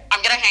Sherry?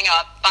 I'm gonna hang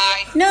up.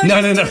 Bye. No. 2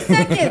 seconds.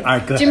 All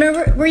right, go ahead. Do you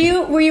remember? Were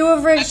you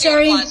over at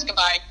Sherry?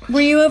 Goodbye.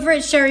 Were you over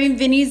at Sherry and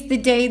Vinny's the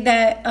day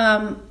that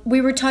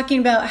we were talking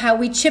about how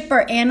we chip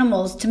our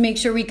animals to make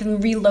sure we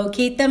can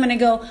relocate them? And I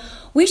go,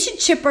 we should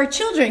chip our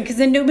children because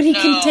then nobody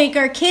can take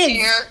our kids.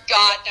 Dear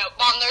God, no.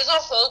 Mom, there's a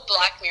whole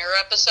Black Mirror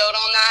episode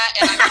on that,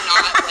 and I'm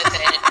not with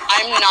it.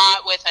 I'm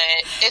not with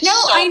it. It's so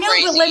I know,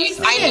 crazy. but let me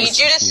finish. I need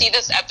you to see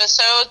this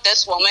episode,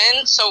 this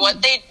woman. So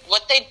what they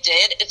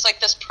did, it's like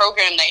this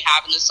program they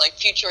have in this like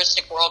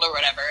futuristic world or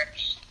whatever,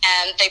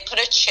 and they put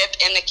a chip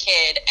in the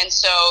kid, and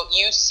so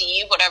you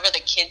see whatever the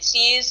kid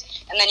sees,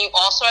 and then you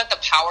also have the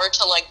power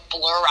to like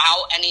blur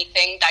out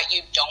anything that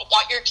you don't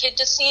want your kid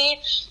to see.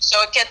 So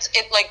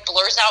it like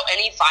blurs out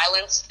any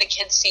violence the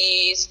kid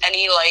sees,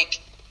 any like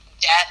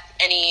death,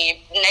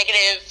 any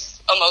negative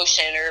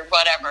emotion or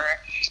whatever.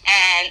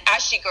 And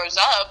as she grows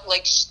up,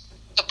 like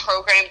the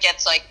program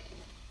gets like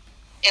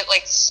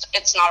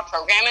it's not a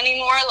program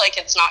anymore. Like,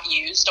 it's not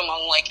used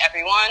among, like,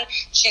 everyone.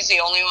 She's the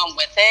only one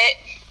with it.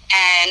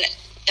 And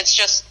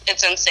it's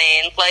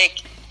insane.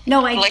 Like,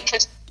 no,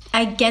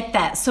 I get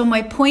that. So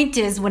my point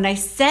is, when I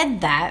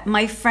said that,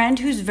 my friend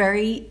who's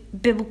very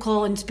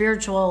biblical and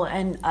spiritual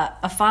and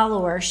a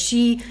follower,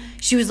 she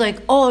was like,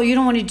 oh, you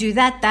don't want to do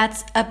that.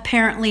 That's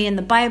apparently in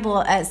the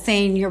Bible as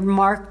saying you're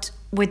marked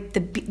with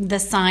the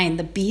sign,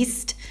 the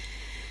beast.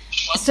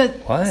 So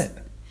what?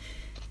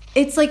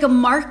 It's like a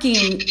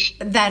marking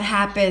that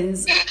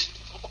happens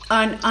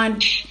on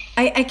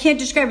I can't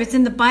describe it. It's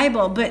in the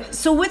Bible. But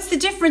so what's the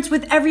difference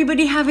with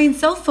everybody having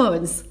cell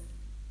phones?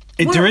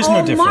 There is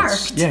no difference.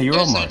 Marked. Yeah, you're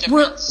all marked.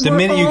 We're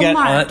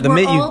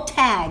all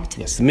tagged.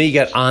 Yes, the minute you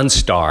got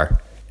OnStar,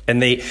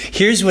 and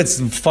here's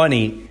what's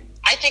funny.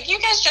 I think you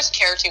guys just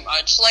care too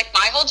much. Like,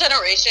 my whole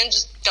generation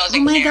just doesn't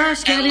care. Oh my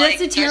gosh, Gabby, and, like,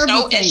 that's a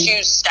terrible thing. There's no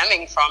issues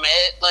stemming from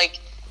it. Like,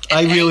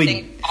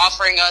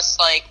 offering us,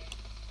 like,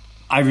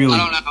 I don't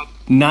know.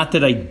 Not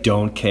that I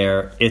don't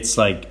care. It's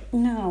like,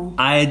 no.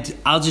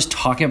 I'll just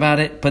talk about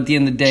it. But at the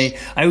end of the day,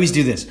 I always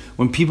do this.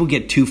 When people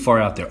get too far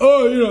out there,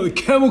 the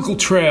chemical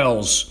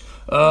trails,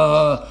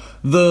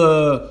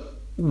 the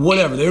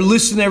whatever. They're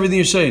listening to everything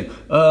you're saying.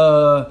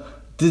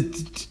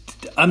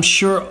 I'm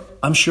sure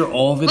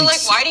all of it. But,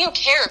 like, why do you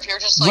care if you're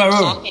just, like,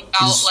 talking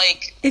about,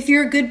 like... If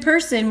you're a good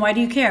person, why do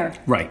you care?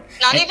 Right.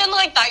 Not even,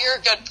 like, that you're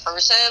a good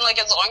person. Like,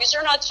 as long as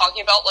you're not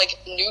talking about, like,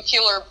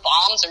 nuclear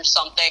bombs or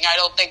something, I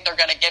don't think they're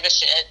gonna give a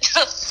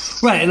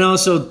shit. Right, and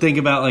also think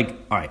about, like,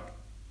 all right,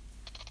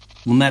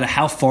 no matter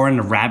how far in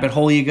the rabbit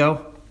hole you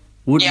go,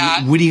 what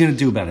are you gonna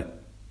do about it?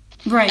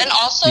 Right. And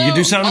also... You can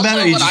do something about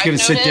it, or you're just gonna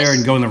sit there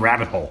and go in the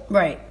rabbit hole?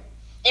 Right.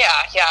 Yeah.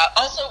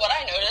 Also, what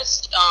I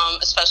noticed,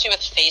 especially with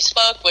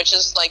Facebook, which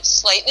is, like,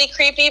 slightly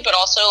creepy, but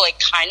also, like,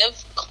 kind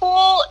of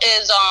cool,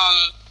 is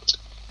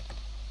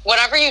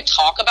whenever you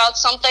talk about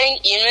something,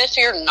 even if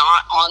you're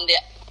not on the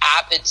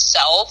app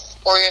itself,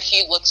 or if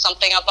you look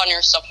something up on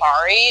your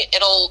Safari,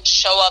 it'll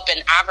show up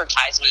in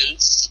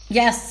advertisements.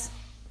 Yes.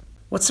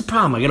 What's the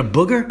problem? I got a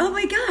booger? Oh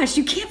my gosh,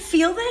 you can't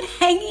feel that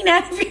hanging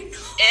out of your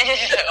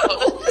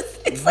nose.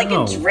 It's like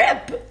a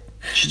drip.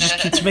 She just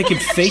keeps making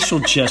facial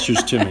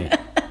gestures to me.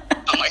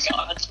 Oh my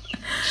God.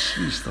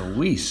 Jeez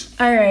Louise.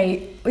 All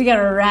right, we got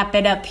to wrap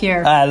it up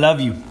here. I love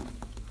you. All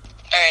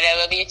right,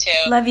 I love you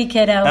too. Love you,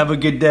 kiddo. Have a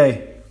good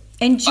day.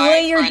 Enjoy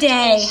your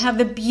day. Have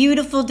a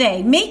beautiful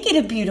day. Make it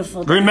a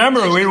beautiful day.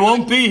 Remember, we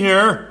won't be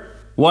here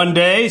one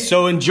day,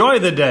 so enjoy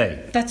the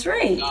day. That's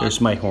right. There's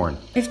my horn.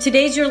 If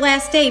today's your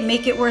last day,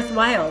 make it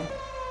worthwhile.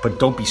 But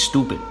don't be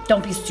stupid.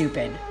 Don't be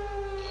stupid.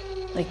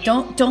 Like,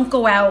 don't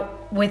go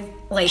out with,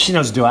 like... She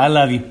knows do. I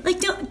love you. Like,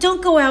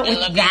 don't go out with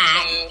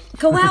that.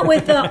 Go out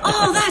with the,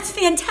 oh, that's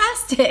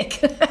fantastic.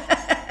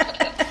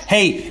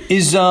 Hey,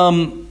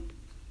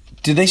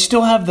 do they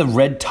still have the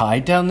red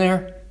tide down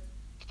there?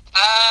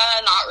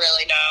 Not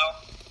really, no.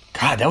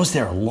 God, that was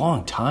there a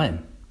long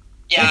time.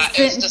 Yeah,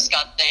 it was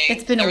disgusting.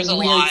 It's been a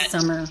weird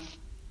summer.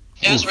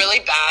 It was really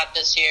bad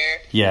this year.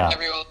 Yeah.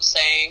 Everyone was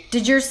saying.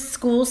 Did your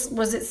school,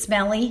 was it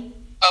smelly?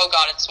 Oh,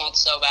 God, it smelled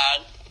so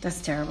bad.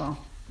 That's terrible.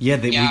 Yeah,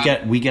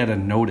 we got a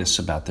notice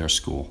about their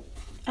school.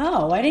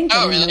 Oh, I didn't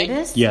get a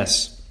notice?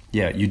 Yes.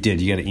 Yeah, you did.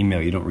 You got an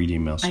email. You don't read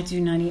emails. I do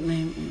not read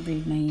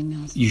my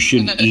emails. You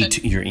shouldn't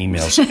eat your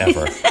emails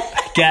ever.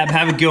 Gab,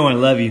 have a good one. I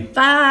love you.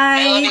 Bye.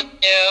 I love you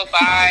too.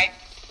 Bye.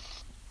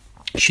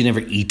 You should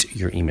never eat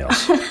your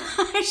emails.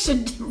 I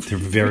should. They're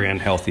very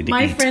unhealthy to eat.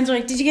 My friends were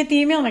like, did you get the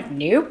email? I'm like,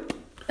 nope.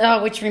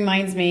 Oh, which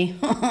reminds me.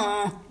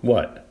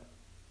 What?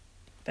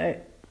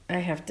 But I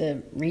have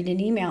to read an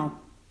email.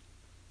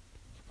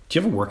 Do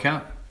you have a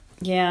workout?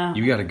 Yeah.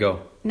 You got to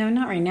go. No,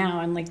 not right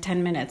now. In like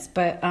 10 minutes.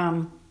 But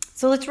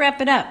so let's wrap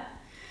it up.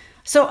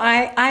 So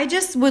I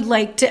just would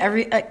like to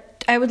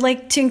I would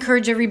like to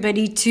encourage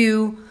everybody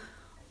to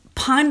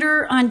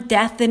ponder on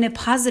death in a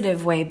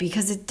positive way,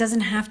 because it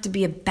doesn't have to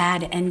be a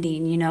bad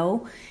ending. You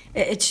know,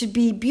 it should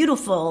be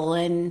beautiful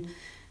and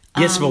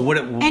yes, but what?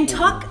 And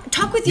talk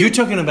with you. You're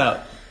talking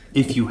about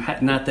if you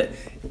had not that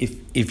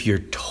if you're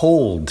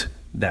told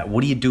that.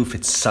 What do you do if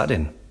it's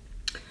sudden?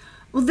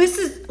 Well, this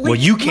is... Like, well,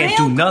 you can't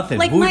do nothing.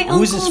 Like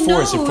Who is this for?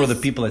 Knows. Is it for the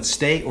people that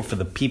stay or for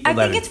the people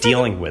that are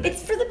dealing with it?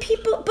 It's for the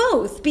people,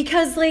 both.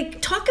 Because,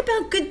 like, talk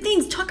about good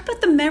things. Talk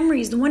about the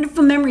memories, the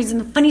wonderful memories and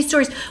the funny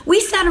stories.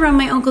 We sat around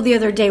my uncle the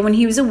other day when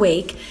he was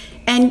awake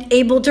and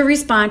able to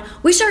respond.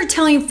 We started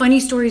telling funny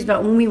stories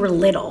about when we were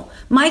little.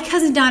 My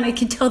cousin Donna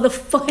can tell the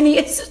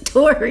funniest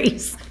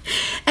stories.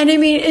 And, I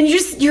mean, and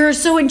you're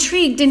so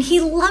intrigued. And he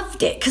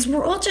loved it because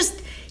we're all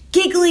just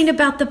giggling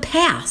about the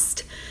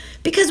past.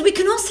 Because we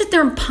can all sit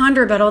there and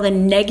ponder about all the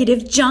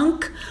negative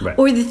junk, right,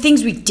 or the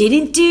things we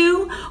didn't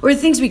do, or the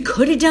things we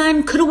could have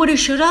done, coulda, woulda,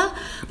 shoulda.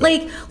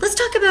 Like, let's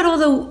talk about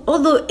all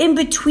the in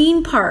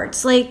between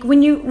parts. Like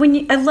when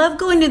you, I love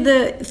going to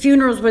the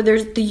funerals where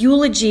there's the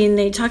eulogy and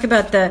they talk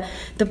about the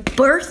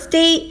birth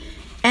date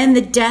and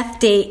the death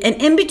date, and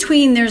in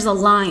between there's a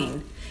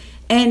line,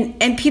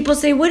 and people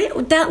say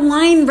that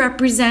line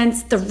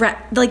represents the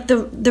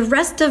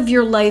rest of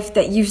your life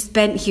that you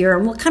spent here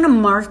and what kind of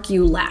mark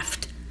you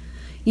left.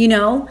 you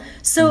know?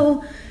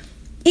 So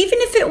even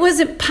if it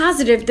wasn't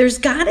positive, there's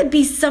got to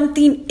be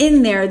something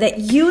in there that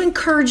you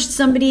encouraged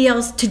somebody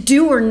else to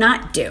do or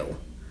not do.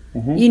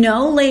 You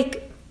know,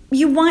 like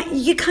you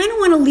kind of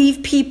want to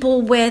leave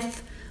people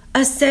with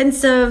a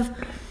sense of,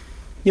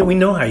 yeah, we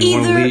know how you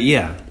want to leave.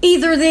 Yeah,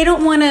 either they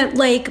don't want to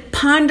like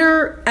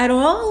ponder at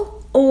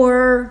all,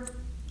 or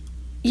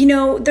you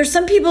know, there's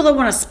some people that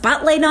want a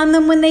spotlight on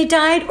them when they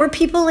died, or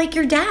people like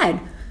your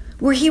dad,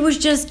 where he was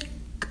just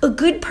a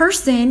good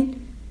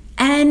person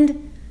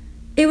and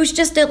it was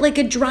just like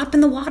a drop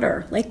in the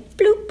water, like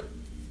bloop.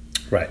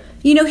 Right.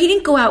 You know, he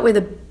didn't go out with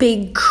a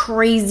big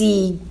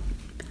crazy,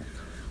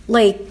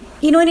 like,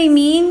 you know what I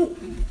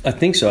mean? I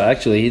think so.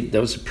 Actually, that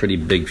was a pretty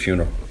big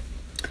funeral.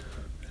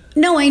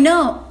 No, I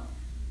know.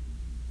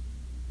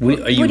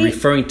 Are you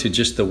referring to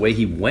just the way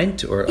he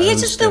went, or yeah,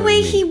 just the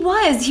way he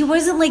was? He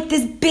wasn't like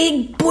this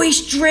big,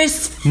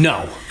 boisterous,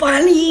 no,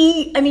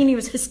 funny. I mean, he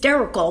was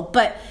hysterical,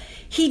 but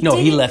he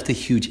left a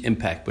huge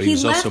impact. But he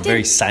was also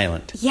very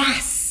silent.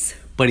 Yes,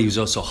 but he was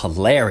also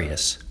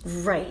hilarious.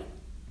 Right.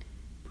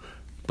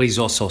 But he's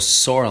also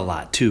saw a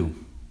lot too.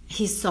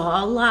 He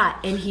saw a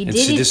lot, and he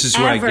didn't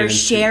ever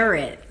share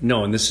it.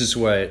 No, and this is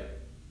what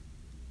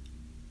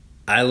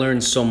I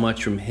learned so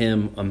much from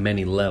him on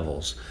many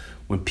levels.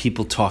 When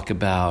people talk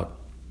about,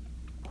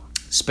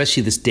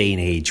 especially this day and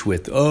age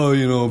with,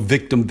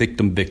 victim.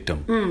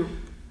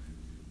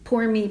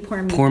 Poor me.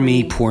 Poor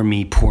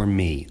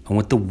me. I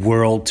want the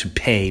world to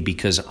pay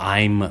because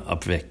I'm a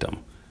victim.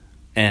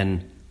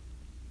 And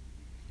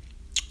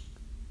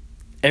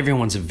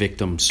everyone's a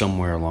victim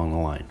somewhere along the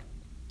line,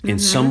 in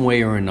some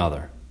way or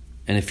another.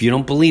 And if you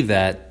don't believe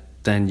that,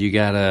 then you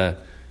gotta,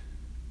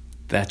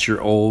 that's your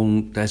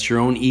own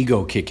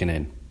ego kicking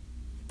in.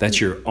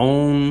 That's your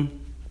own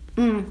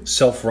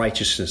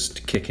self-righteousness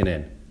kicking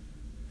in.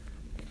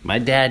 My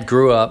dad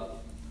grew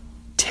up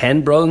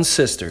 10 brothers and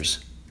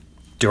sisters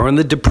during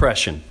the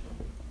Depression,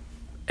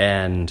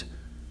 and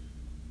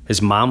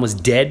his mom was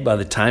dead by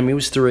the time he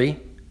was 3.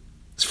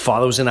 His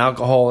father was an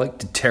alcoholic,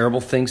 did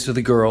terrible things to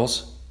the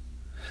girls,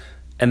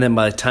 and then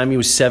by the time he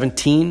was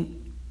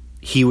 17,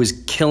 he was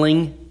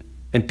killing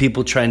and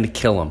people trying to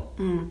kill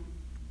him.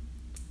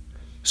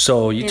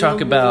 So you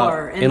talk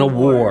about in a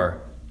war.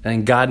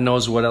 And God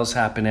knows what else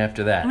happened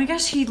after that. Oh my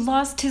gosh, he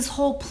lost his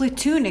whole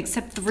platoon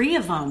except 3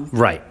 of them.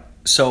 Right.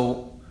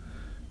 So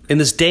in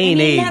this day and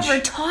age, he never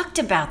talked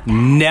about that.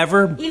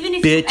 Never Even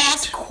if bitched. you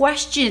asked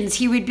questions,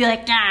 he would be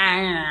like, nah,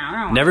 I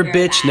don't never wanna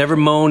hear bitched, that. never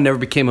moaned, never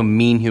became a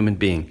mean human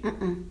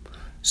being.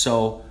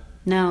 So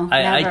no,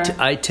 never.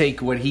 I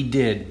take what he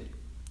did,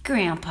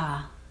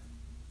 Grandpa.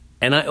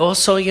 and I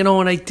also,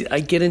 when I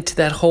get into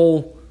that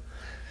whole.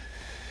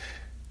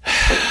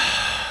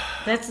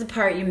 That's the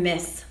part you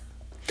miss.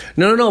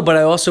 No, but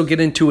I also get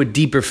into a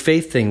deeper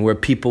faith thing where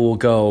people will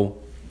go,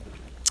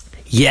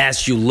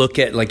 yes, you look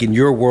at, like in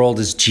your world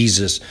is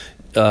Jesus,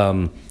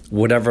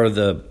 whatever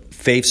the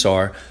faiths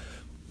are,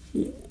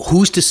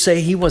 who's to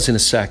say he wasn't a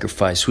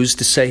sacrifice? Who's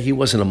to say he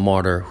wasn't a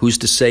martyr? Who's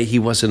to say he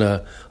wasn't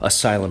a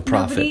silent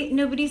prophet?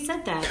 Nobody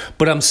said that.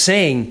 But I'm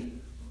saying,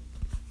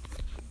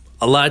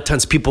 a lot of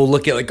times people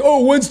look at like,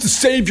 oh, when's the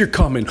Savior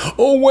coming?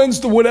 Oh,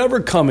 when's the whatever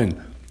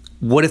coming?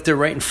 What if they're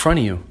right in front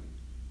of you?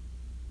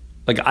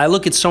 Like, I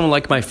look at someone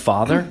like my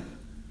father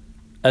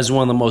as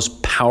one of the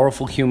most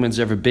powerful humans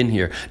ever been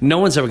here. No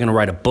one's ever going to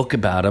write a book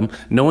about him.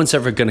 No one's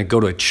ever going to go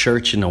to a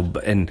church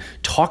and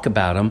talk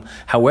about him.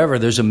 However,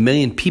 there's 1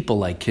 million people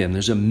like him.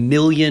 There's 1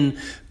 million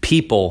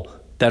people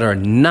that are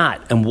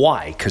not. And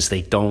why? Because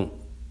they don't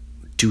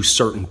do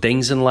certain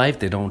things in life.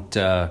 They don't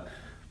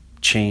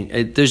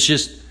change. There's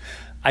just,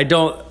 I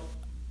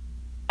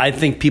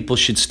think people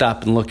should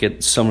stop and look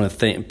at some of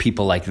the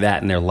people like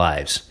that in their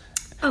lives.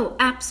 Oh,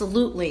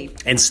 absolutely.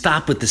 And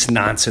stop with this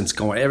nonsense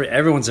going.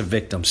 Everyone's a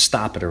victim.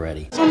 Stop it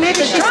already. So maybe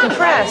she's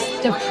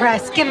depressed.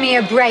 Depressed. Give me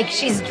a break.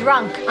 She's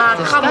drunk.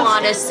 Come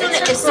on. As soon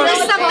as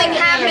something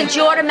happens,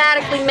 you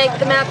automatically make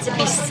them out to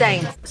be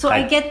saints. So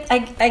I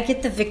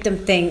get the victim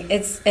thing.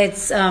 It's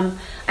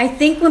I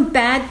think when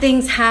bad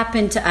things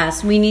happen to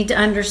us, we need to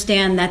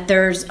understand that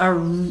there's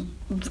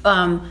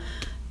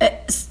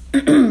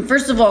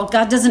first of all,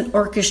 God doesn't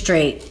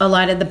orchestrate a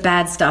lot of the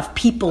bad stuff.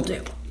 People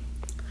do.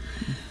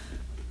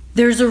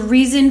 There's a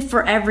reason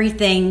for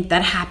everything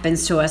that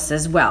happens to us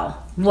as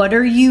well. What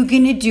are you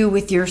going to do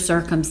with your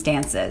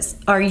circumstances?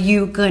 Are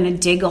you going to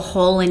dig a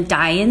hole and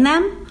die in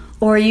them?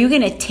 Or are you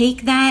going to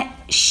take that,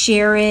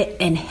 share it,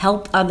 and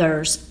help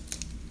others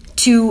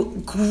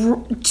to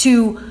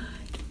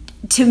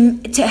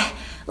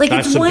like,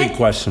 that's a big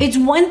question. It's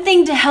one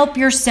thing to help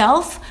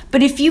yourself,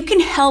 but if you can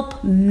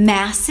help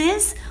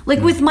masses, like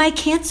with my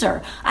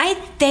cancer, I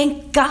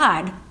thank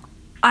God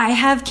I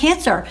have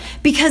cancer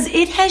because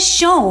it has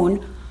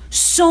shown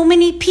so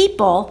many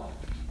people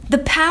the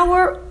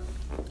power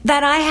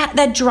that I have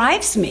that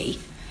drives me.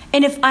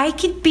 And if I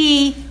could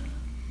be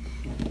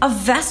a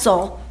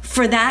vessel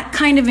for that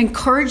kind of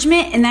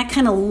encouragement and that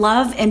kind of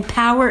love and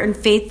power and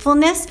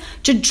faithfulness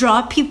to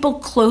draw people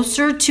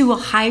closer to a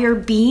higher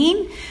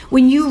being,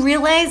 when you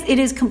realize it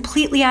is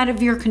completely out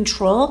of your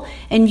control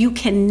and you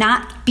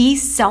cannot be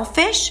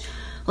selfish,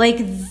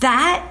 like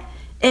that,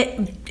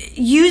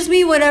 use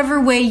me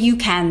whatever way you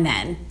can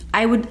then.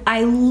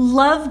 I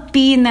love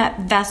being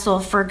that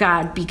vessel for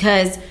God,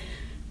 because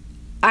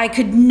I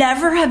could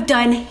never have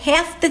done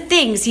half the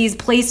things he's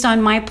placed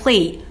on my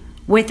plate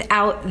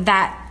without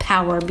that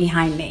power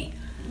behind me.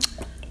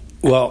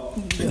 Well,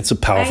 that's a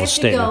powerful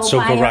statement. So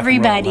go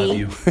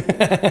everybody.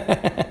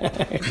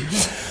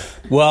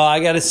 Well, I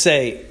got to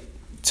say,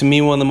 to me,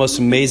 one of the most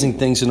amazing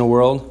things in the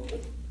world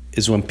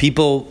is when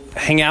people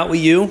hang out with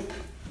you.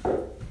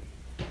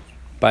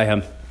 Bye,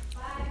 him.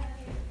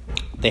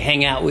 They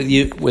hang out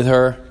with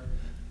her,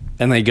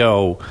 and they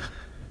go,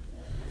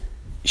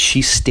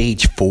 "She's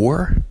stage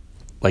 4?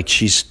 Like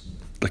she's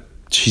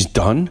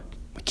done?"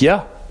 Like,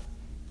 yeah.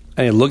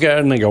 And I look at her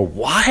and I go,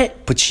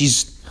 "What?" But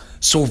she's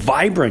so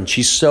vibrant.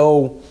 She's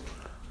so.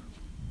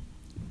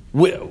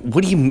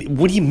 What do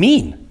you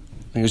mean?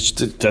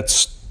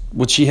 That's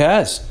what she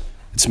has.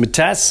 It's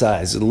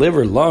metastasized. The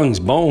liver, lungs,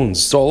 bones.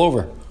 It's all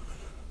over.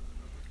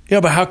 Yeah,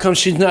 but how come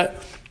she's not?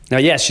 Now,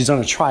 yeah, she's on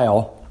a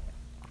trial.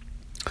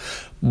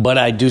 But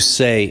I do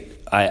say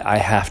I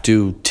have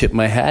to tip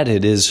my hat.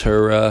 It is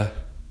her.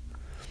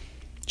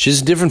 She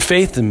has a different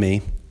faith than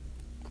me.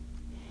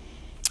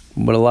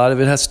 But a lot of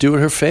it has to do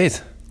with her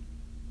faith.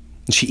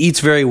 She eats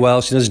very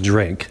well. She doesn't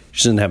drink.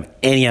 She doesn't have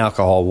any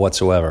alcohol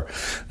whatsoever.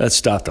 That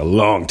stopped a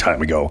long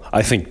time ago.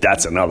 I think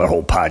that's another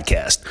whole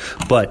podcast.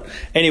 But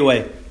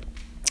anyway,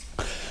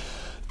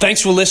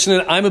 thanks for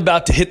listening. I'm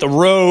about to hit the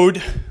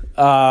road.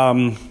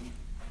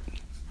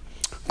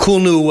 Cool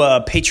new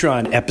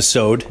Patreon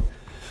episode.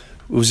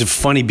 It was a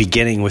funny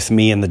beginning with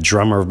me and the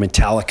drummer of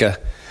Metallica.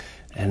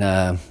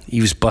 And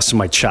he was busting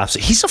my chops.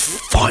 He's a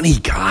funny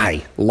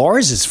guy.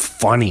 Lars is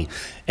funny.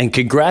 And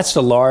congrats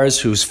to Lars,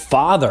 whose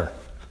father,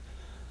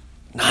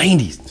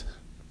 90s.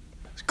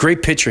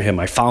 Great picture of him.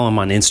 I follow him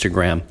on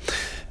Instagram. And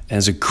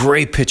there's a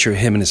great picture of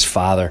him and his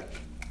father.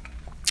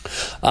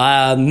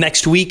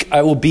 Next week,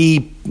 we'll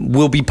be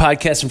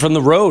podcasting from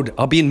the road.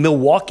 I'll be in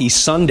Milwaukee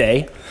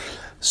Sunday.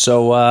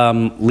 So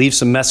leave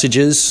some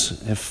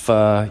messages if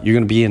you're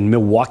going to be in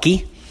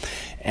Milwaukee.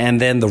 And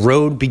then the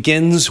road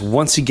begins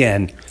once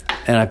again.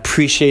 And I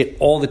appreciate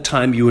all the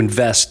time you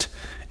invest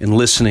in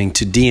listening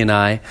to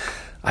D&I.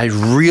 I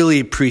really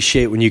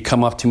appreciate when you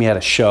come up to me at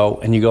a show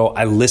and you go,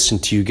 "I listen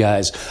to you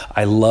guys.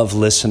 I love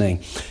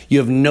listening." You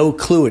have no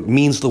clue. It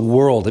means the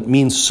world. It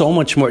means so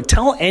much more.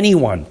 Tell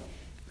anyone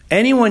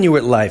you're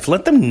with life.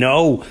 Let them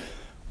know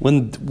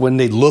when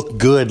they look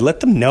good. Let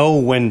them know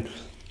when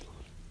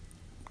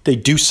they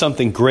do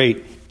something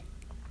great.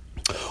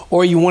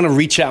 Or you want to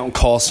reach out and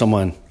call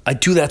someone. I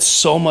do that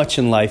so much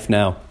in life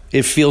now.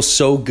 It feels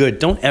so good.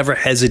 Don't ever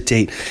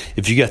hesitate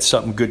if you got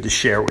something good to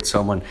share with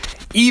someone.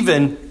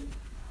 Even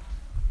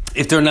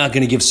if they're not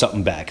going to give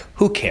something back.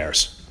 Who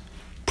cares?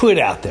 Put it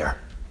out there.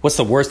 What's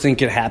the worst thing that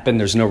could happen?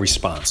 There's no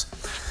response.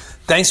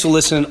 Thanks for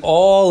listening,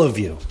 all of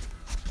you.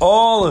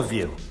 All of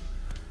you.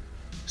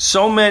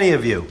 So many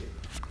of you.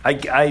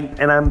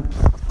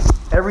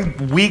 Every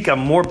week I'm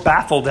more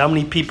baffled how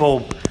many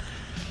people.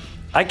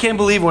 I can't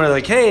believe when they're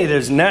like, "Hey,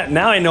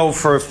 now I know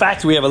for a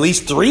fact we have at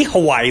least 3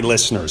 Hawaii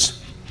listeners."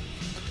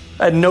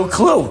 I had no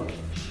clue.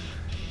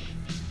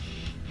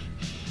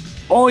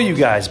 All you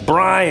guys,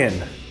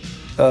 Brian,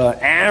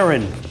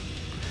 Aaron,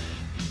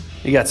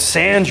 you got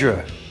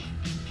Sandra,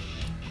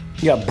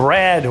 you got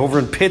Brad over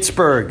in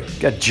Pittsburgh, you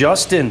got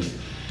Justin,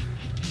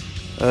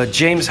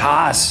 James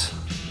Haas,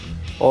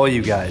 all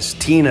you guys,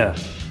 Tina,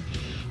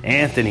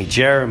 Anthony,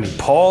 Jeremy,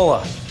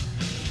 Paula,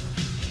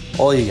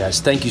 all you guys,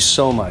 thank you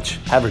so much.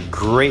 Have a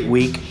great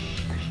week,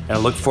 and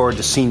I look forward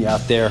to seeing you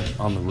out there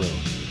on the road.